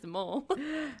memorize them all.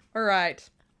 All right,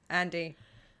 Andy.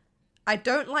 I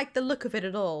don't like the look of it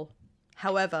at all.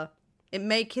 However, it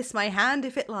may kiss my hand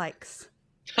if it likes.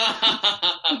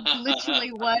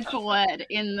 Literally word for word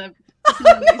in the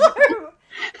musical.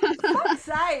 Fuck's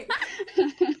sake.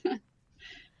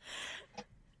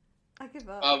 I give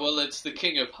up. Well, it's the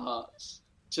King of Hearts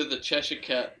to the Cheshire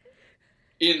Cat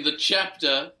in the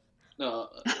chapter. No.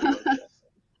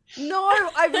 No,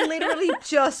 I've literally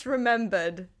just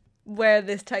remembered where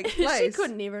this takes place. She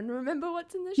couldn't even remember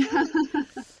what's in the show.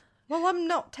 Well, I'm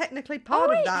not technically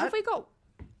part wait, of that. have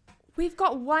we've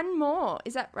got one more.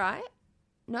 Is that right?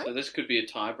 No? So this could be a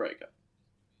tiebreaker.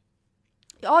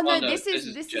 Oh no, no, this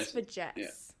is Jess. for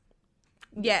Jess.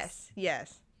 Yeah.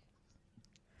 Yes.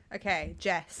 Okay,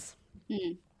 Jess.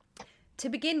 Hmm. To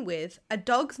begin with, a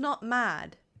dog's not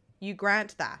mad. You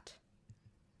grant that.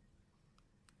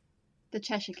 The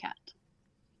Cheshire Cat.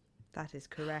 That is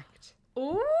correct.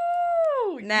 Ooh.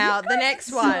 Now, you the guys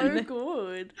next are so one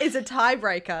good. is a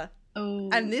tiebreaker. Oh.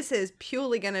 And this is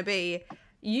purely going to be,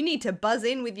 you need to buzz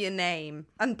in with your name.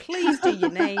 And please do your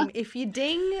name. If you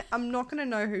ding, I'm not going to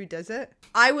know who does it.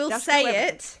 I will Just say whoever.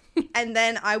 it, and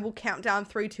then I will count down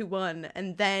 3, 2, 1,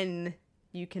 and then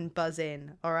you can buzz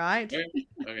in. All right?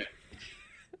 Okay.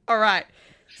 All right.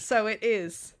 So it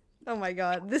is. Oh my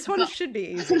god. This one should be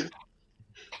easy.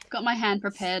 Got my hand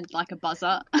prepared like a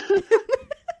buzzer.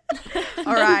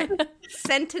 All right.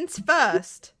 Sentence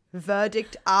first.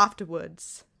 Verdict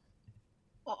afterwards.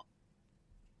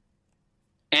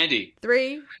 Andy.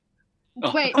 3. Wait,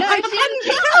 Oh, no, I she hadn't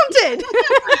counted.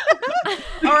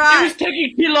 All It right. was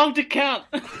taking too long to count.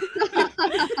 I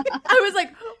was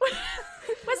like,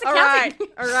 where's the All counting? right.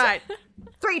 All right.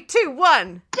 3, 2,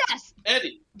 1. Yes.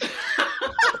 Andy.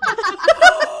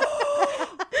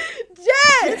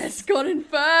 Yes. Jess got in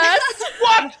first.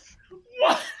 What?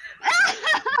 What?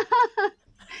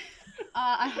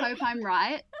 I hope I'm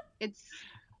right. It's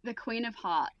the Queen of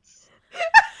Hearts.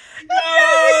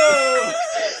 No!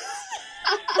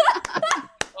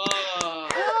 Oh,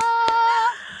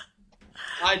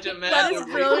 I demand That's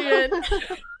brilliant.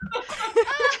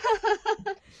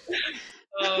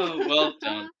 Oh, well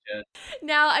done, Jess.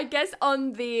 Now, I guess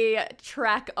on the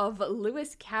track of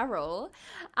Lewis Carroll,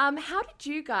 how did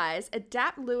you guys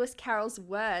adapt Lewis Carroll's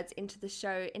words into the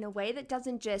show in a way that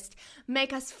doesn't just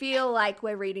make us feel like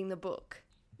we're reading the book?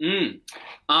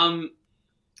 I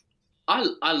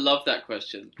love that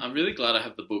question. I'm really glad I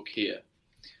have the book here.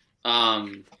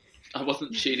 I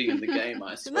wasn't cheating in the game,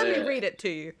 I swear. Let me read it to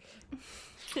you.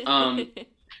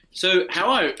 So how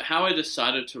I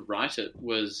decided to write it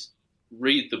was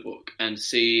read the book and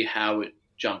see how it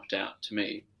jumped out to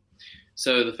me.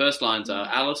 So the first lines are,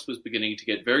 Alice was beginning to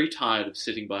get very tired of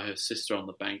sitting by her sister on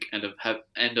the bank and of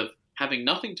having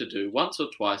nothing to do. Once or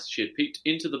twice she had peeked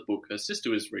into the book her sister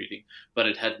was reading, but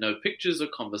it had no pictures or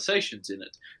conversations in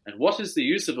it. And what is the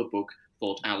use of a book,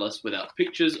 thought Alice, without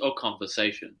pictures or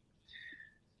conversation?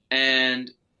 And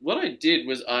what I did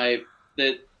was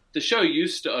the show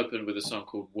used to open with a song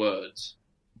called Words.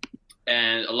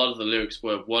 And a lot of the lyrics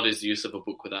were, what is the use of a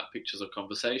book without pictures or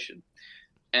conversation?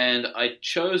 And I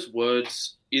chose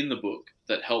words in the book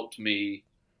that helped me,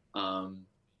 that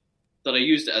I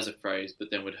used it as a phrase, but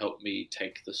then would help me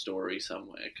take the story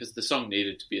somewhere. Because the song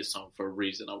needed to be a song for a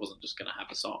reason. I wasn't just going to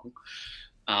have a song.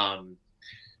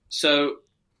 So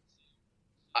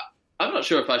I'm not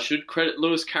sure if I should credit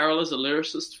Lewis Carroll as a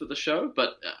lyricist for the show,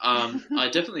 but I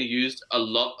definitely used a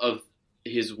lot of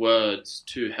his words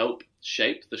to help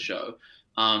shape the show.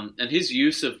 And his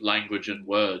use of language and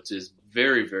words is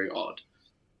very, very odd.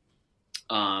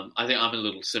 I think I'm a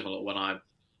little similar when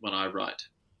I write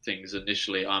things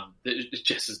initially.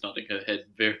 Jess is nodding her head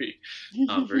very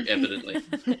evidently.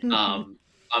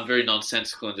 I'm very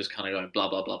nonsensical and just kind of going blah,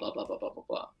 blah, blah, blah, blah, blah, blah,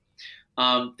 blah,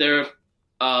 blah. There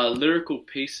are lyrical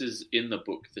pieces in the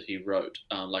book that he wrote,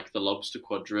 like the Lobster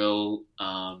Quadrille,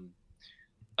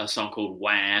 a song called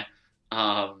Wah,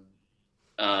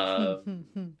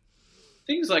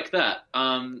 things like that,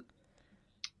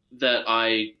 that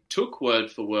I took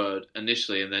word for word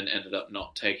initially and then ended up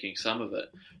not taking some of it.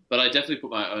 But I definitely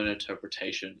put my own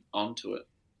interpretation onto it.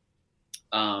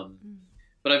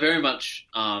 But I very much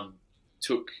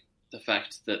took the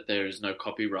fact that there is no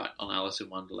copyright on Alice in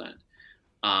Wonderland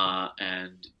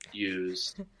and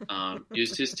used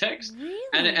his text. Really?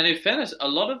 And in fairness, a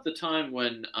lot of the time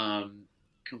when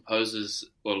composers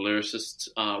or lyricists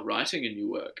are writing a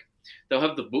new work, they'll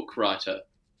have the book writer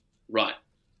write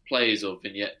plays or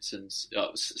vignettes and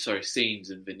scenes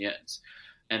and vignettes,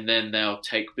 and then they'll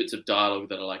take bits of dialogue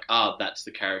that are like, that's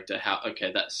the character,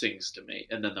 that sings to me,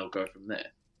 and then they'll go from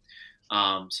there.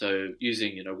 So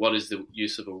using, what is the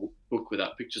use of a book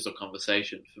without pictures or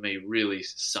conversation, for me really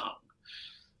sung.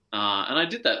 And I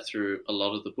did that through a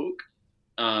lot of the book.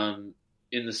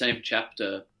 In the same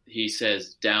chapter, he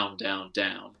says down, down,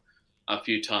 down a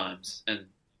few times, and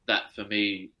that for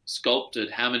me sculpted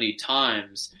how many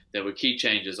times there were key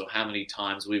changes or how many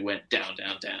times we went down,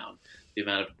 down, down. The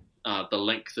amount of the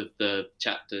length of the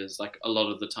chapters, like a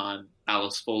lot of the time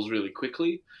Alice falls really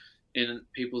quickly in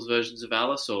people's versions of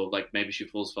Alice, or like maybe she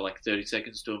falls for like 30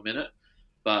 seconds to a minute,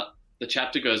 but the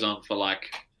chapter goes on for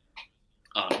like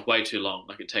way too long.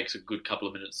 Like it takes a good couple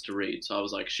of minutes to read. So I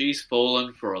was like, she's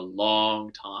fallen for a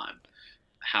long time.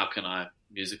 How can I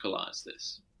musicalize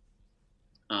this?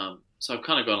 So I've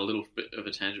kind of gone a little bit of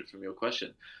a tangent from your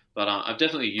question, but I've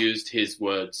definitely used his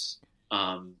words,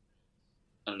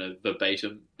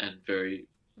 verbatim and very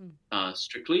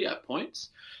strictly at points.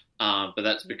 But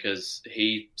that's because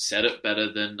he said it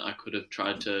better than I could have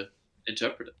tried to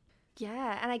interpret it.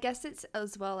 Yeah, and I guess it's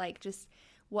as well like just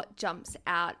what jumps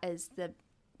out as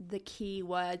the key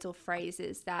words or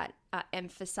phrases that are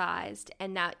emphasized,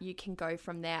 and that you can go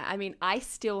from there. I mean, I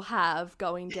still have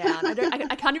Going Down.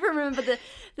 I can't even remember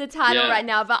the title right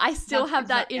now, but I still have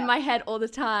that in my head all the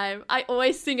time. I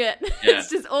always sing it. Yeah. It's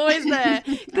just always there.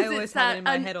 I always have it in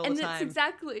my head all the time. And it's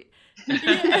exactly.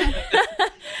 Yeah.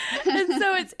 And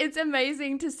so it's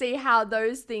amazing to see how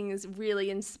those things really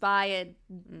inspired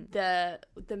the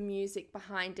music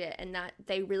behind it, and that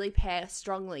they really pair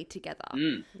strongly together.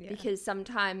 Yeah. Because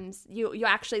sometimes you're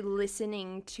actually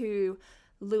listening to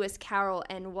Lewis Carroll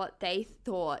and what they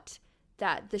thought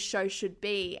that the show should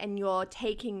be, and you're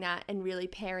taking that and really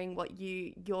pairing what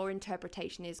your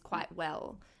interpretation is quite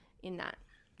well in that.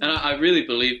 And I really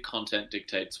believe content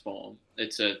dictates form.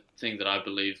 It's a thing that I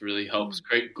believe really helps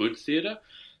create good theatre.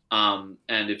 And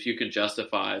if you can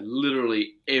justify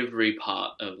literally every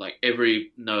part of, like,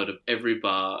 every note of every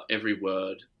bar, every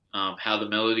word, how the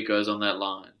melody goes on that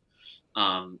line,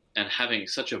 and having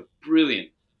such a brilliant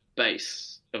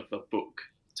base of a book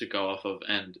to go off of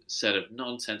and set of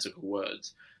nonsensical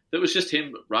words. That was just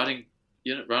him writing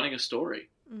a story.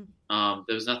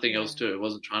 There was nothing else to it. It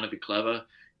wasn't trying to be clever.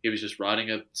 He was just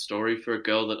writing a story for a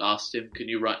girl that asked him, "Can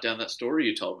you write down that story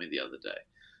you told me the other day?"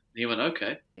 And he went,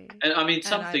 "Okay." And I mean,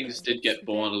 some things did get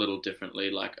born a little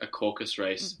differently, like a caucus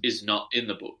race is not in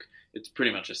the book. It's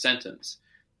pretty much a sentence.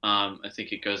 I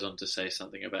think it goes on to say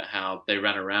something about how they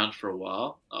ran around for a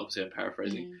while. Obviously, I'm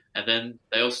paraphrasing. And then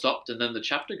they all stopped, and then the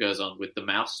chapter goes on with the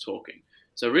mouse talking.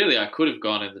 So really, I could have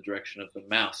gone in the direction of the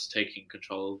mouse taking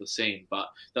control of the scene, but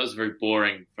that was very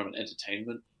boring from an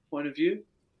entertainment point of view.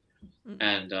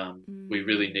 And we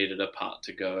really needed a part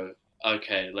to go,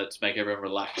 okay, let's make everyone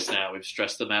relax now. We've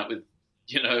stressed them out with,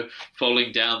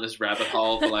 falling down this rabbit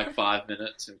hole for like 5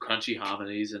 minutes and crunchy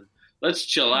harmonies, and let's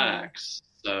chillax.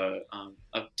 So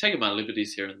I've taken my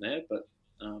liberties here and there, but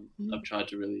I've tried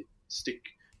to really stick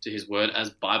to his word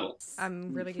as Bible.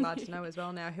 I'm really glad to know as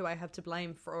well now who I have to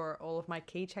blame for all of my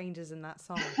key changes in that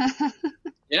song.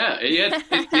 Yeah,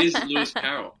 it is Lewis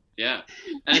Carroll. Yeah,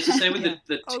 and it's the same with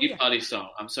the Tea Party song.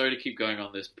 I'm sorry to keep going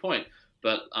on this point,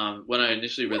 but when I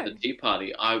initially read the Tea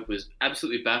Party, I was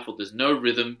absolutely baffled. There's no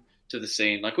rhythm to the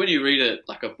scene. Like when you read it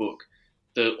like a book,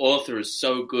 the author is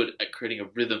so good at creating a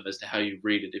rhythm as to how you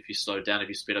read it. If you slow down, if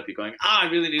you speed up, you're going, I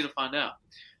really need to find out.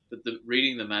 But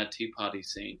reading the Mad Tea Party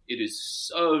scene, it is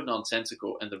so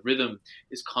nonsensical, and the rhythm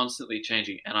is constantly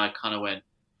changing. And I kind of went,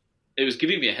 it was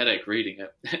giving me a headache reading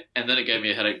it, and then it gave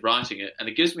me a headache writing it, and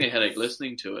it gives me a headache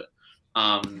listening to it,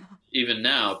 even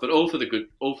now. But all for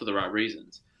the right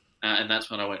reasons. And that's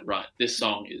when I went, right, this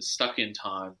song is stuck in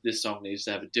time. This song needs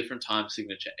to have a different time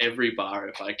signature every bar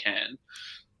if I can.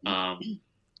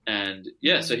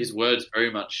 So his words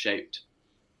very much shaped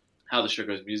how the show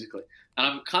goes musically. And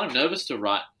I'm kind of nervous to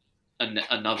write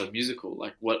another musical,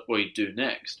 like what we do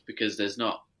next, because there's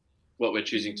not what we're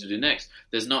choosing to do next.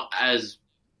 There's not as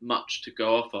much to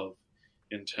go off of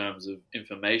in terms of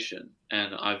information.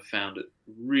 And I've found it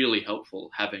really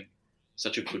helpful having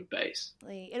such a good base.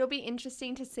 It'll be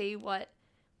interesting to see what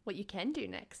you can do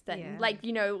next then. Yeah. Like,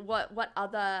 what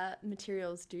other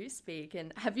materials do speak,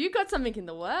 and have you got something in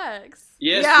the works?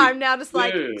 Yes, yeah, I'm now just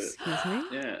like, do. excuse me?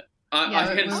 Yeah.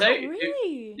 I can say,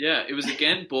 really? it was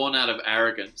again born out of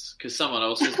arrogance because someone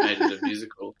else has made it a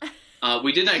musical.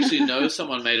 We didn't actually know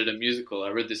someone made it a musical. I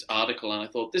read this article and I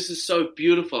thought, this is so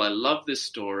beautiful. I love this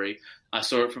story. I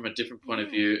saw it from a different point of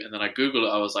view, and then I Googled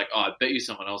it. I was like, oh, I bet you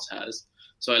someone else has.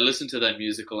 So I listened to that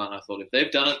musical and I thought, if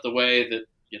they've done it the way that,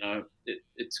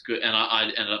 it's good. And I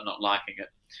ended up not liking it.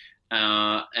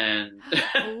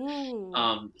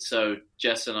 So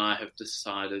Jess and I have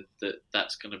decided that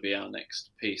that's going to be our next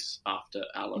piece after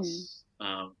Alice,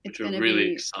 which we're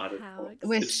really excited for.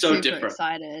 We're it's so super different.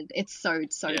 Excited. It's so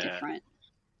different.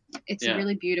 It's a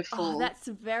really beautiful. Oh, that's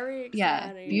very exciting.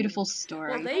 Yeah, beautiful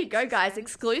story. Well, there you go, guys.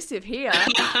 Exclusive here.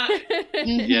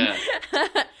 Yeah.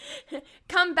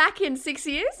 Come back in 6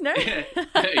 years? No?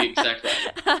 Exactly.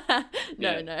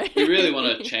 No. We really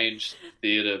want to change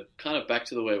theatre kind of back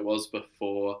to the way it was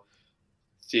before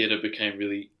theatre became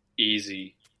really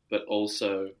easy, but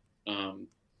also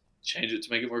change it to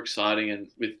make it more exciting. And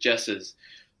with Jess's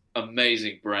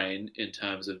amazing brain in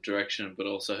terms of direction, but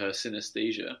also her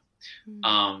synesthesia,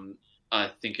 I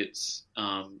think it's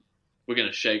we're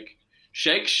going to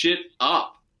shake shit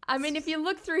up. I mean, if you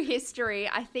look through history,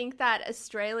 I think that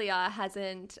Australia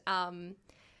hasn't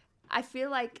I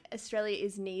feel like Australia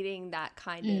is needing that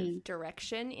kind of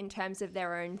direction in terms of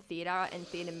their own theatre and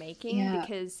theatre making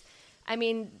because, I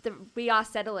mean, we are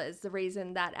settlers. The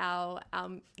reason that our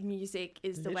music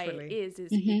is the way it is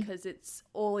because it's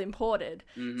all imported.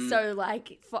 So,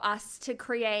 like, for us to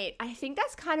create, I think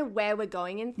that's kind of where we're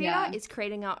going in theatre is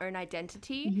creating our own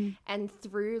identity. And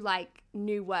through, like,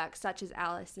 new works such as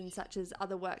Alice and such as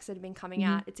other works that have been coming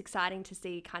out, it's exciting to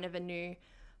see kind of a new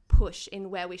push in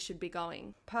where we should be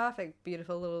going. Perfect,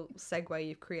 beautiful little segue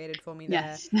you've created for me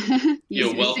there. Yes.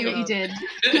 You're welcome. See what you did.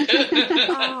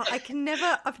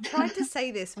 I've tried to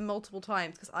say this multiple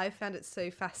times because I've found it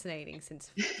so fascinating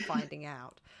since finding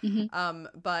out.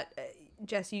 But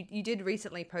Jess, you did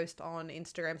recently post on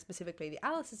Instagram, specifically the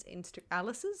Alice's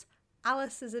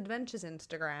Adventures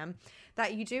Instagram,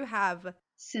 that you do have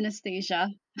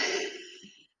synesthesia.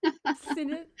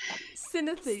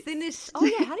 Synesthesia. Oh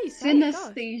yeah, how do you say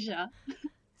synesthesia?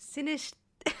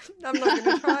 I'm not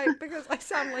going to try because I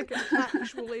sound like an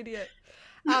actual idiot.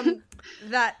 And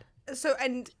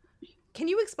can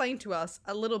you explain to us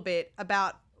a little bit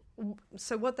about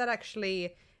what that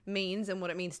actually means and what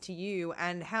it means to you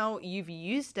and how you've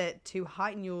used it to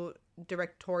heighten your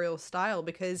directorial style,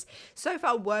 because so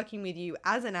far working with you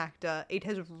as an actor, it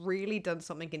has really done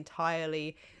something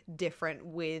entirely different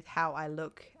with how I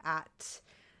look at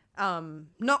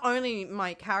not only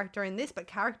my character in this, but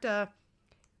character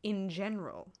in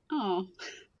general. Oh,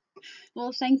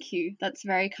 well, thank you. That's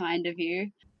very kind of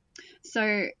you.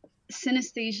 So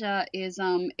synesthesia is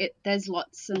there's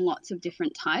lots and lots of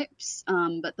different types,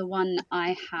 but the one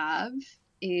I have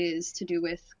is to do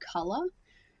with color.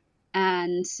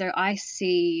 And so I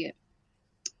see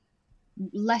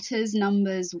letters,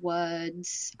 numbers,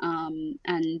 words,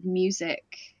 and music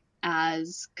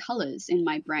as colors in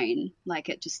my brain. Like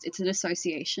it's an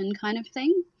association kind of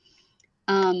thing.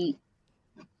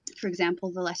 For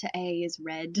example, the letter A is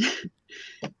red.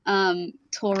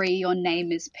 Tori, your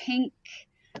name is pink.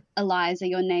 Eliza,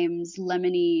 your name's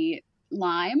lemony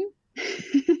lime.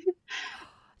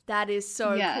 That is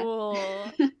so cool.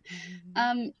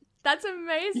 That's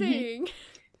amazing.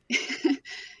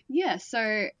 Yeah,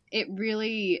 so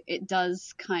it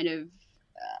does kind of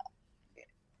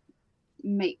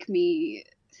make me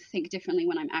think differently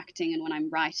when I'm acting and when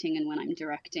I'm writing and when I'm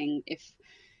directing.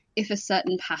 If a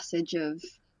certain passage of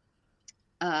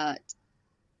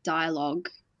dialogue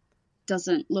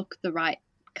doesn't look the right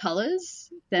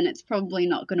colors, then it's probably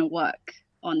not going to work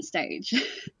on stage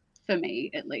for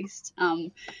me, at least.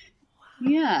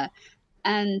 Yeah.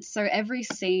 And so every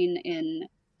scene in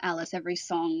Alice, every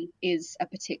song is a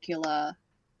particular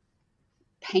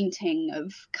painting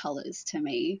of colors to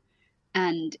me,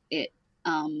 and it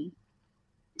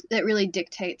really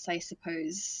dictates, I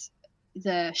suppose,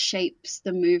 the shapes,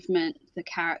 the movement, the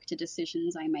character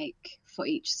decisions I make for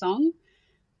each song.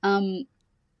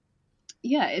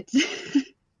 Yeah, it's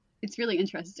it's really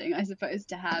interesting, I suppose,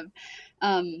 to have,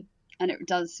 and it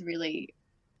does really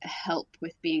help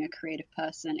with being a creative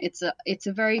person. It's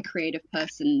a very creative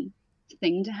person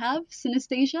thing to have,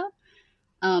 synesthesia.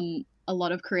 A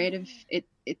lot of creative,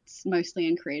 it's mostly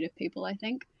in creative people, I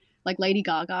think. Like Lady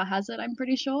Gaga has it, I'm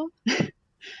pretty sure.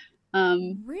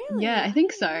 Really? Yeah, I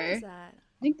think so. I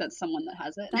think that's someone that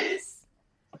has it.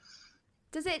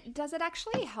 Does it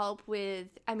actually help with,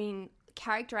 I mean,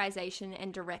 characterization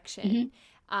and direction?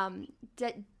 Mm-hmm.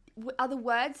 Are the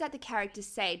words that the characters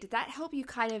say, did that help you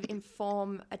kind of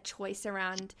inform a choice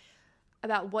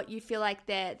about what you feel like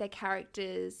their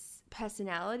characters'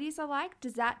 personalities are like?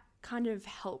 Does that kind of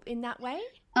help in that way?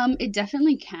 It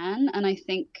definitely can, and I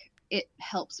think it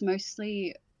helps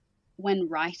mostly when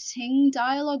writing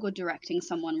dialogue or directing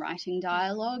someone writing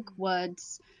dialogue.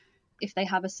 Words, if they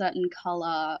have a certain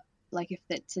color, like if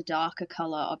it's a darker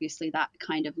color, obviously that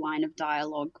kind of line of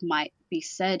dialogue might be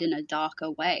said in a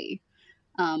darker way.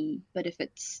 But if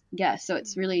it's, so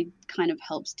it's really kind of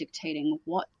helps dictating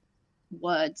what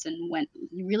words, and when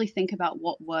you really think about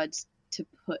what words to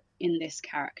put in this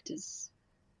character's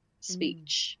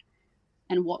speech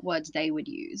and what words they would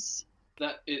use.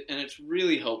 And it's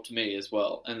really helped me as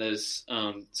well. And there's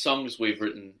songs we've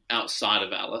written outside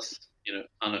of Alice,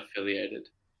 unaffiliated,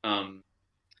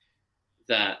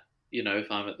 that,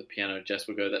 if I'm at the piano, Jess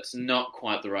will go, that's not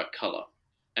quite the right color.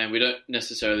 And we don't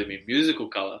necessarily mean musical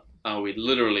color. We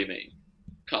literally mean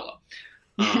color.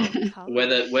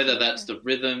 Whether that's the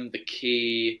rhythm, the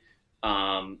key,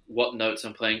 what notes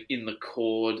I'm playing in the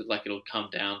chord, like it'll come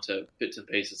down to bits and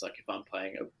pieces. Like if I'm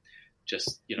playing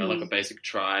like a basic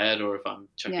triad, or if I'm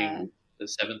chucking the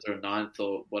seventh or ninth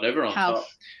or whatever on top.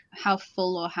 How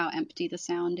full or how empty the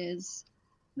sound is.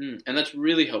 And that's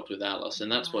really helped with Alice, and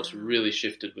that's what's really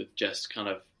shifted with Jess kind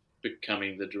of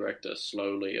becoming the director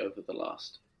slowly over the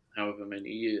last however many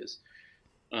years.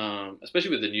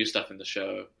 Especially with the new stuff in the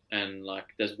show, and like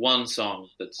there's one song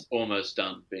that's almost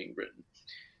done being written,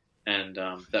 and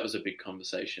that was a big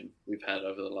conversation we've had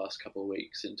over the last couple of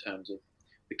weeks in terms of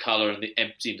the color and the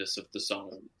emptiness of the song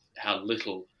and how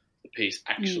little the piece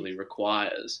actually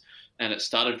requires. And it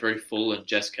started very full, and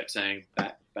Jess kept saying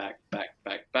back,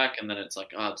 and then it's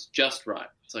like, it's just right.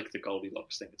 It's like the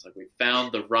Goldilocks thing. It's like we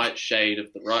found the right shade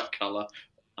of the right color.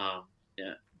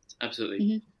 It's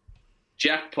absolutely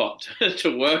jackpot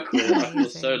to work with.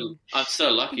 I'm so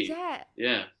lucky.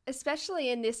 Yeah. Especially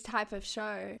in this type of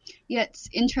show. Yeah, it's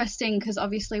interesting because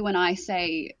obviously when I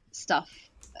say stuff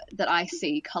that I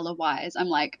see color-wise, I'm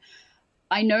like,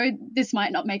 I know this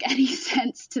might not make any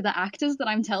sense to the actors that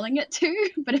I'm telling it to,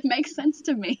 but it makes sense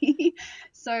to me.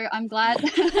 So I'm glad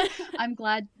I'm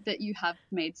glad that you have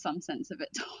made some sense of it,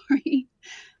 Tori.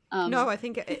 No, I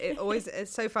think it always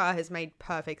so far has made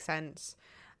perfect sense.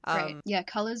 Right. Yeah,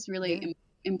 color's really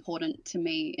important to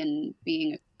me in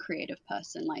being a creative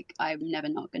person. Like I'm never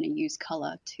not going to use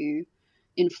color to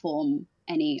inform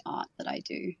any art that I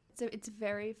do. It's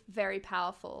very, very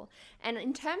powerful. And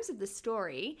in terms of the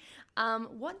story,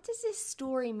 what does this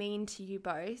story mean to you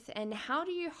both, and how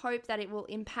do you hope that it will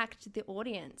impact the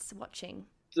audience watching?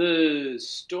 The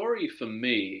story for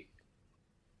me,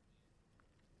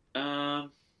 I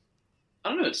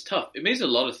don't know, it's tough. It means a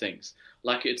lot of things.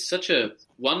 Like, it's such a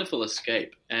wonderful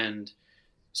escape, and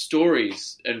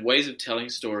stories and ways of telling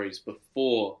stories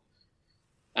before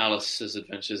Alice's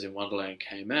Adventures in Wonderland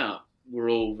came out were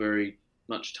all very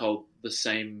much told the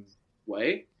same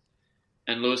way.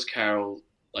 And Lewis Carroll,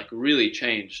 like, really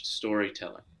changed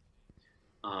storytelling.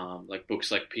 Like,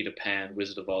 books like Peter Pan,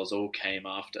 Wizard of Oz all came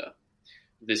after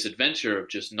this adventure of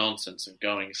just nonsense and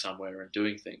going somewhere and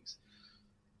doing things.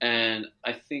 And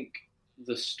I think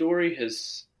the story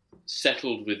has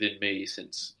settled within me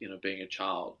since, being a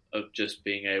child, of just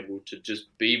being able to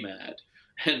just be mad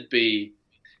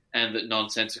and that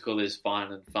nonsensical is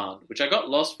fine and fun, which I got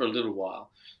lost for a little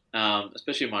while,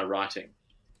 especially in my writing.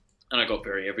 And I got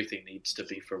everything needs to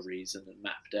be for a reason and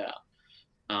mapped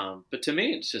out. But to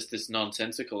me, it's just this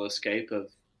nonsensical escape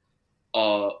of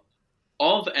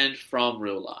and from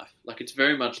real life. Like, it's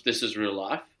very much, this is real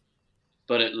life,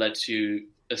 but it lets you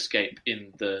escape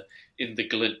in the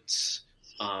glints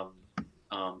of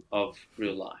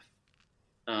real life.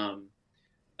 And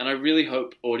I really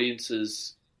hope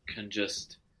audiences can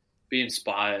just be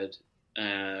inspired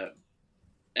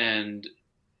and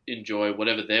enjoy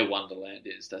whatever their Wonderland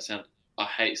is. I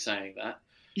hate saying that.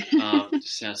 It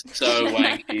just sounds so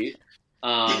wanky.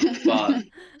 But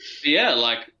yeah,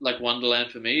 like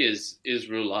Wonderland for me is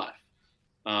real life.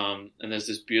 And there's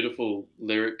this beautiful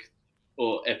lyric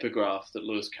or epigraph that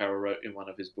Lewis Carroll wrote in one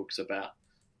of his books about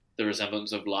the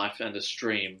resemblance of life and a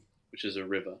stream, which is a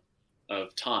river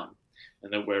of time,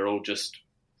 and that we're all just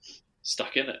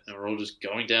stuck in it, and we're all just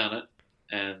going down it,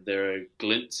 and there are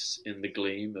glints in the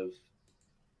gleam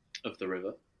of the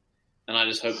river. And I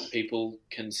just hope people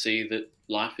can see that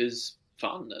life is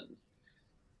fun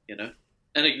and,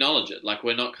 and acknowledge it. Like,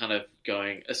 we're not kind of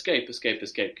going escape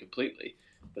completely,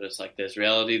 but it's like, there's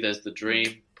reality, there's the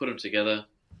dream, put them together.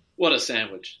 What a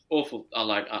sandwich. Awful.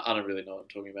 I don't really know what I'm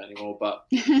talking about anymore, but...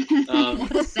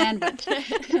 what a sandwich.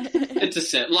 It's a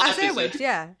sandwich.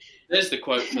 Yeah. There's the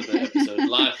quote for the episode.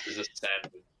 Life is a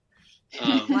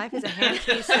sandwich. Life is a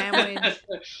hand-cheese sandwich.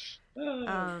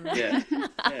 Yeah.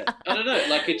 I don't know.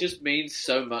 Like, it just means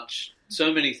so much,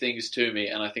 so many things to me,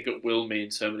 and I think it will mean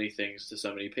so many things to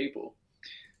so many people.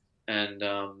 And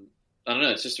I don't know.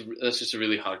 That's just a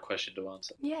really hard question to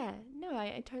answer. Yeah, no,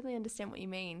 I totally understand what you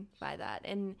mean by that,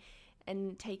 and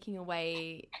taking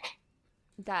away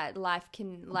that life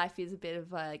is a bit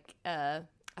of like a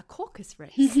caucus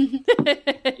race.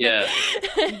 Yeah.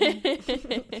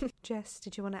 Jess,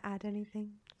 did you want to add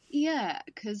anything? Yeah,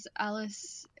 because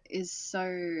Alice is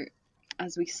so,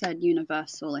 as we said,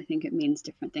 universal. I think it means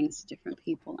different things to different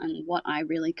people, and what I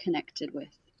really connected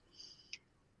with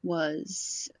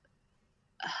was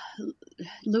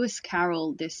Lewis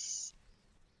Carroll, this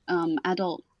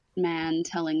adult man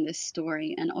telling this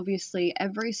story. And obviously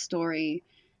every story,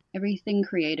 everything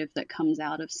creative that comes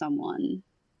out of someone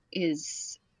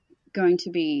is going to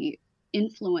be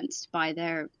influenced by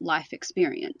their life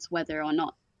experience, whether or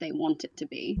not they want it to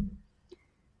be.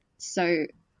 So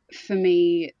for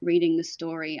me, reading the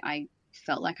story, I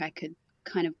felt like I could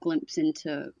kind of glimpse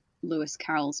into Lewis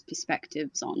Carroll's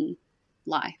perspectives on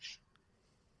life.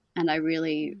 And I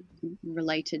really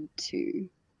related to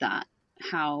that,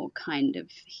 how kind of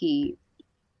he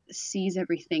sees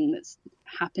everything that's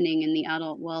happening in the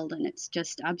adult world and it's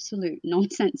just absolute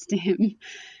nonsense to him.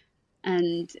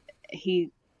 And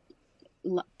he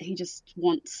just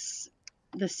wants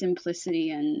the simplicity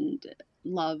and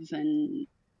love and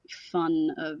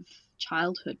fun of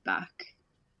childhood back.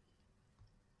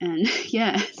 And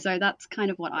yeah, so that's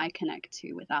kind of what I connect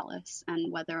to with Alice,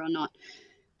 and whether or not,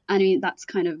 I mean, that's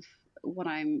kind of what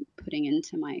I'm putting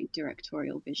into my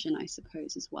directorial vision, I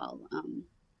suppose, as well.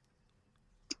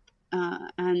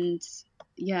 And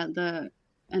yeah, the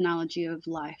analogy of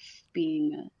life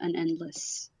being an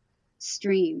endless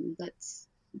stream that's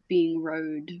being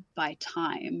rowed by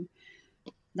time,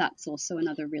 that's also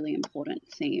another really important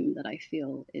theme that I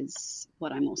feel is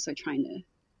what I'm also trying to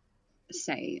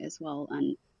say as well.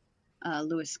 And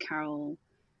Lewis Carroll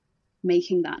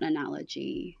making that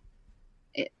analogy,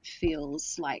 it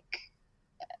feels like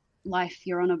life,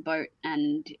 you're on a boat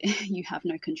and you have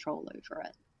no control over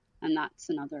it. And that's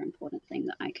another important thing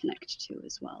that I connect to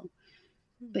as well.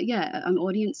 But yeah,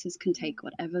 audiences can take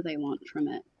whatever they want from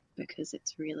it because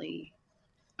it's really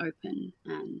open,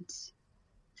 and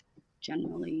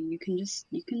generally you can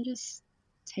just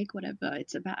take whatever.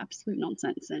 It's about absolute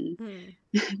nonsense, and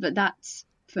but that's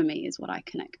for me is what I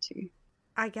connect to.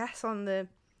 I guess on the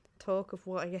talk of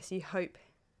what I guess you hope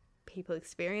people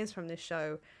experience from this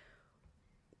show,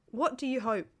 what do you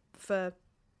hope for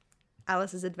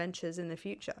Alice's adventures in the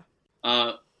future?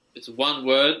 It's one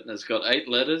word and it's got 8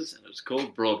 letters and it's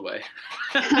called Broadway.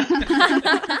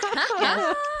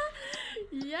 Yes.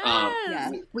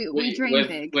 Yes. We dream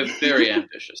big. We're very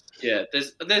ambitious. Yeah,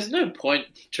 there's no point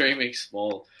dreaming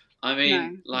small. I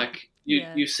mean,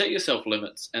 you set yourself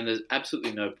limits, and there's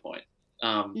absolutely no point.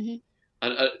 There's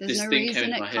this no thing reason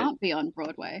came in it my head. can't be on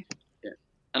Broadway. Yeah,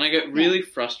 and I get really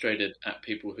frustrated at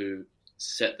people who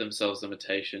set themselves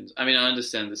limitations. I mean, I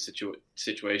understand the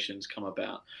situations come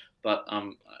about, but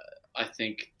I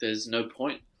think there's no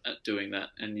point at doing that,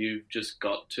 and you've just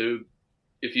got to,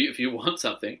 if you want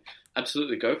something,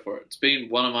 absolutely go for it. It's been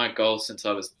one of my goals since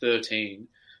I was 13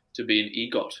 to be an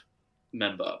EGOT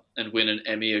member and win an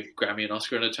Emmy, a Grammy, an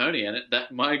Oscar, and a Tony, and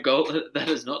my goal that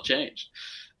has not changed.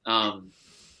 And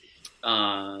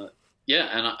I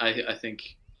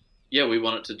think, we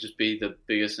want it to just be the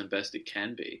biggest and best it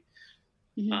can be.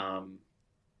 And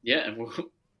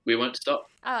we won't stop.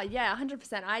 Oh yeah,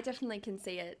 100%. I definitely can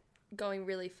see it going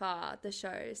really far, the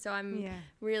show. So I'm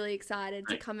really excited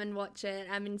to come and watch it.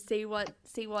 I mean, see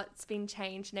what's been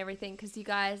changed and everything, because you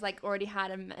guys already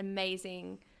had an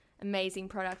amazing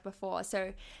product before.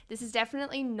 So this is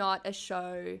definitely not a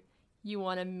show you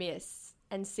want to miss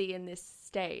and see in this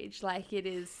stage. It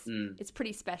is, it's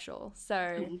pretty special.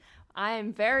 So I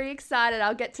am very excited.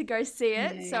 I'll get to go see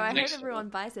it. Yay. So I hope everyone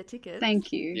buys their tickets.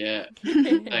 Thank you. Yeah,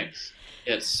 thanks.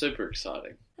 Yeah, it's super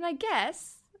exciting. And I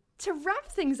guess to wrap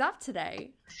things up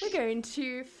today, we're going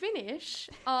to finish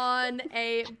on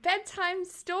a bedtime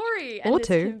story. And this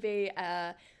can be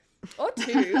or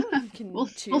two. You can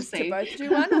choose to both do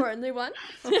one or only one.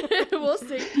 We'll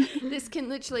see. This can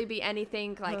literally be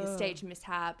anything, like a stage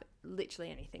mishap, literally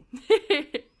anything.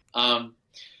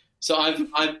 So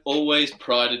I've always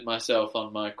prided myself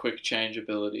on my quick change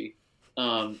ability.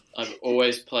 I've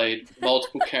always played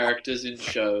multiple characters in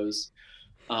shows,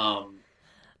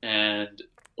 and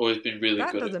always been really good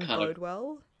at That doesn't bode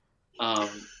well.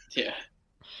 Yeah.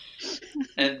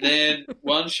 And then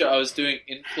one show I was doing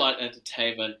in-flight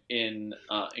entertainment in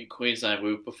Queensland.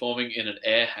 We were performing in an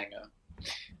air hangar,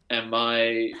 and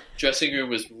my dressing room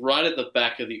was right at the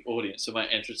back of the audience, so my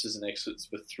entrances and exits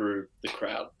were through the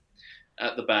crowd.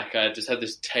 At the back, I just had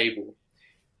this table,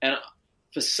 and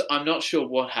I'm not sure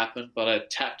what happened, but I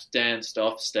tapped danced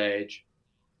off stage,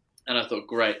 and I thought,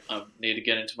 great, I need to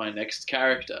get into my next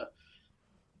character.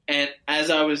 And as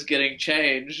I was getting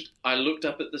changed, I looked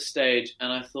up at the stage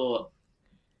and I thought,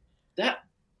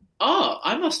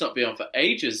 I must not be on for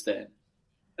ages then.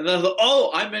 And then I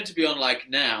thought, I'm meant to be on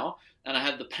now. And I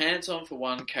had the pants on for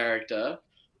one character,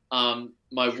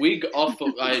 my wig off.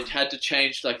 I had to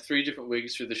change 3 different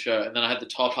wigs through the show, and then I had the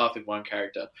top half in one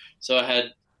character. So I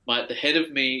had the head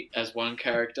of me as one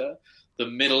character, the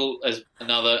middle as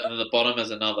another, and then the bottom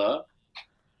as another.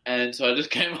 And so I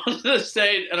just came onto the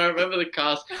stage, and I remember the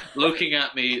cast looking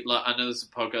at me I know this is a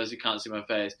podcast, you can't see my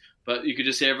face, but you could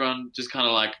just see everyone just kind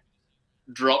of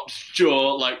dropped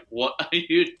jaw, what are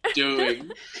you doing?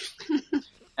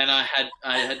 And I had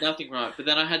nothing right, but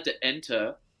then I had to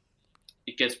enter.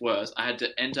 It gets worse. I had to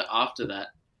enter after that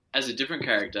as a different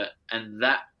character, and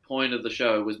that point of the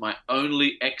show was my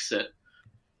only exit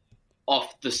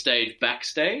off the stage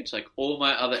backstage. All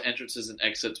my other entrances and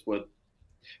exits were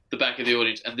the back of the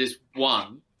audience, and this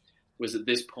one was at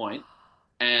this point,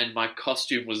 and my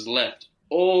costume was left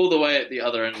all the way at the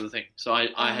other end of the thing. So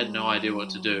I had no idea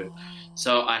what to do.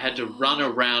 So I had to run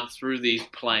around through these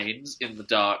planes in the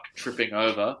dark, tripping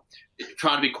over,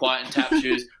 trying to be quiet in tap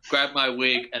shoes, grab my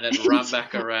wig, and then run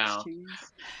back around.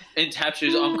 In tap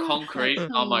shoes on concrete.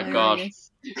 Oh my gosh.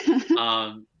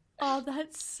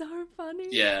 That's so funny.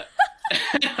 Yeah.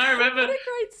 I remember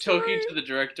talking to the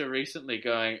director recently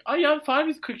going, I'm fine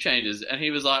with quick changes. And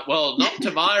he was like, well, not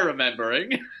to my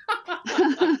remembering.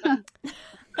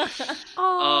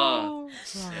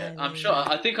 I'm sure.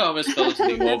 I think I almost fell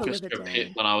into the orchestra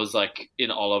pit when I was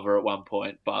in Oliver at one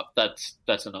point, but that's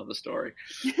another story.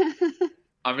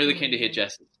 I'm really keen to hear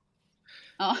Jess's.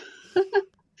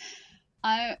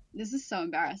 This is so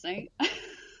embarrassing.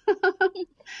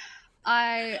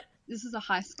 This is a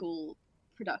high school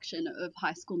production of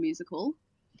High School Musical,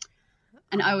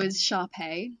 and I was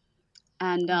Sharpay,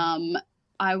 and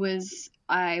I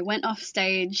went off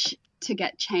stage to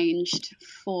get changed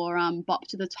for Bop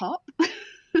to the Top.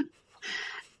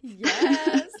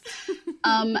 Yes.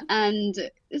 And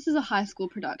this is a high school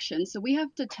production, so we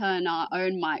have to turn our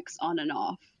own mics on and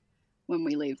off when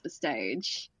we leave the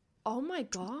stage. Oh my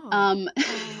god. Um,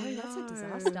 Oh, that's a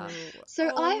disaster. so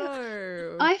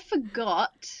no. I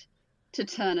forgot to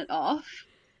turn it off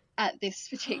at this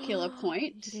particular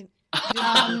point.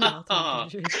 Oh.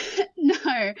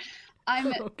 No,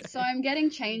 Okay. so I'm getting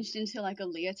changed into like a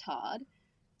leotard.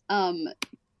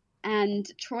 And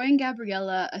Troy and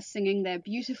Gabriella are singing their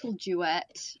beautiful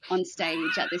duet on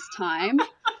stage at this time.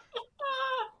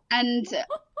 And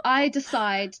I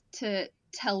decide to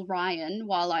tell Ryan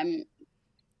while I'm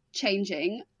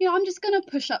changing, I'm just going to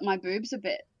push up my boobs a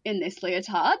bit in this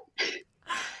leotard.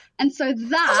 And so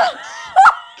that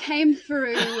came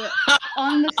through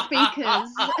on the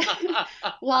speakers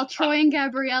while Troy and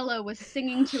Gabriella were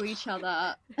singing to each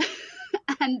other.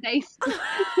 And they...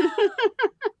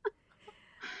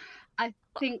 I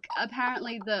think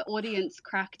apparently the audience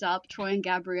cracked up. Troy and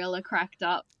Gabriella cracked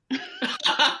up.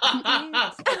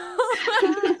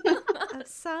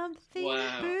 Something.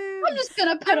 Wow. I'm just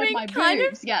gonna put up my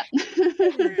boobs. Yeah.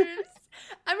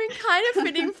 I mean, kind of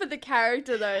fitting for the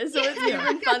character though, so it's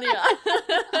even funnier.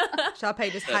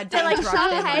 Sharpay just had to They're like, interrupt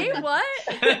them. Sharpay, what?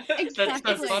 Exactly. That's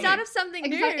so It's the funny. start of something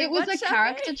new. It was What's a Sharpay?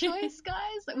 character choice,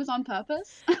 guys. It was on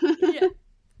purpose.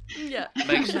 Yeah.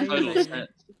 Makes total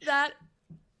sense. That,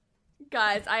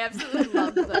 guys, I absolutely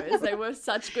loved those. They were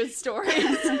such good stories.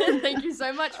 Thank you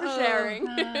so much for sharing.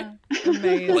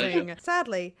 Amazing.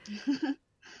 Sadly,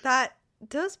 that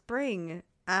does bring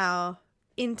our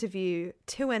interview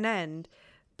to an end.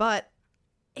 But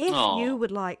if you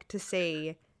would like to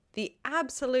see the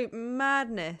absolute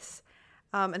madness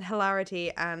and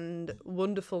hilarity and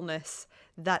wonderfulness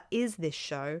that is this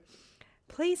show,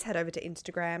 please head over to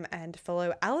Instagram and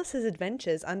follow Alice's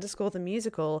Adventures _ the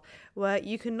musical, where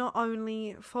you can not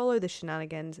only follow the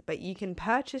shenanigans, but you can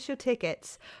purchase your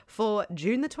tickets for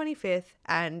June the 25th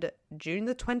and June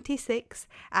the 26th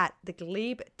at the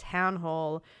Glebe Town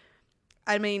Hall.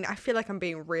 I mean, I feel like I'm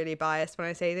being really biased when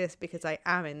I say this because I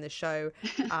am in the show,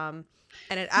 and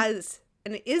it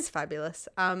is fabulous,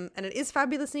 and it is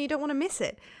fabulous, and you don't want to miss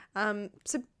it.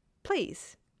 So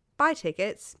please buy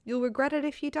tickets. You'll regret it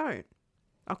if you don't.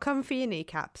 I'll come for your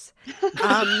kneecaps.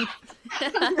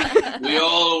 We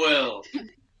all will.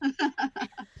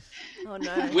 Oh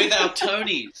no. With our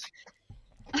Tonys.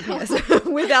 Yes,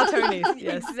 with our Tonys.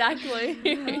 Yes. Exactly.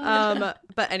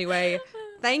 But anyway,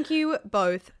 thank you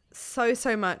both so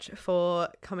much for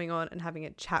coming on and having a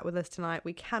chat with us tonight.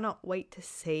 We cannot wait to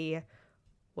see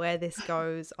where this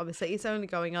goes. Obviously, it's only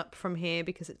going up from here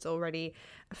because it's already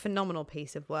a phenomenal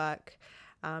piece of work.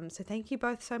 So thank you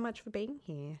both so much for being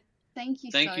here. Thank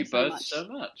you Thank you so both much. so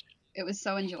much. It was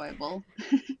so enjoyable.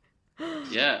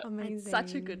 Yeah. Amazing. It's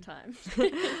such a good time.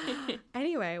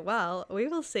 Anyway, well, we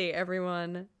will see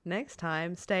everyone next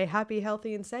time. Stay happy,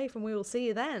 healthy, and safe, and we will see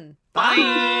you then. Bye.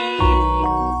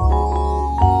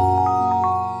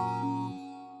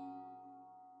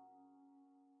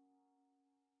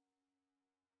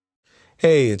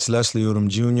 Hey, it's Leslie Odom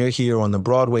Jr. here on the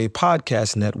Broadway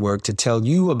Podcast Network to tell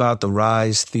you about the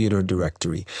Rise Theater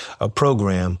Directory, a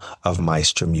program of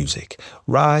Maestro Music.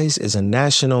 Rise is a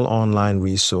national online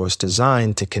resource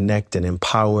designed to connect and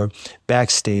empower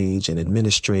backstage and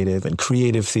administrative and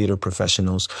creative theater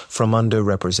professionals from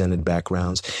underrepresented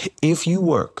backgrounds. If you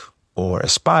work or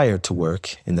aspire to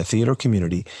work in the theater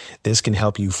community, this can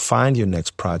help you find your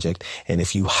next project. And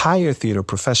if you hire theater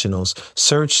professionals,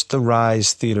 search the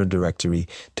Rise Theater Directory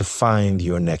to find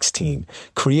your next team.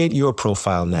 Create your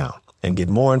profile now and get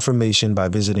more information by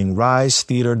visiting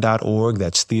risetheater.org.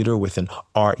 That's theater with an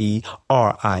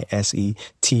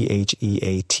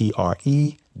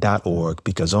RERISETHEATRE.org,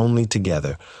 because only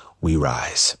together we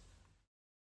rise.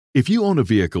 If you own a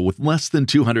vehicle with less than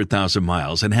 200,000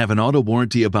 miles and have an auto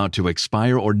warranty about to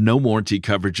expire or no warranty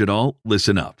coverage at all,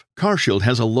 listen up. CarShield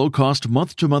has a low-cost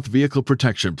month-to-month vehicle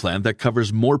protection plan that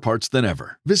covers more parts than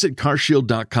ever. Visit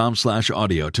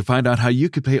carshield.com/audio to find out how you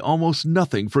could pay almost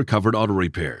nothing for covered auto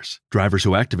repairs. Drivers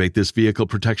who activate this vehicle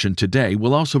protection today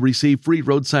will also receive free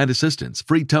roadside assistance,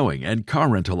 free towing, and car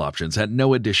rental options at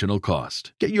no additional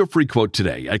cost. Get your free quote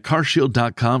today at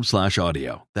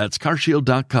carshield.com/audio. That's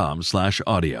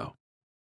carshield.com/audio.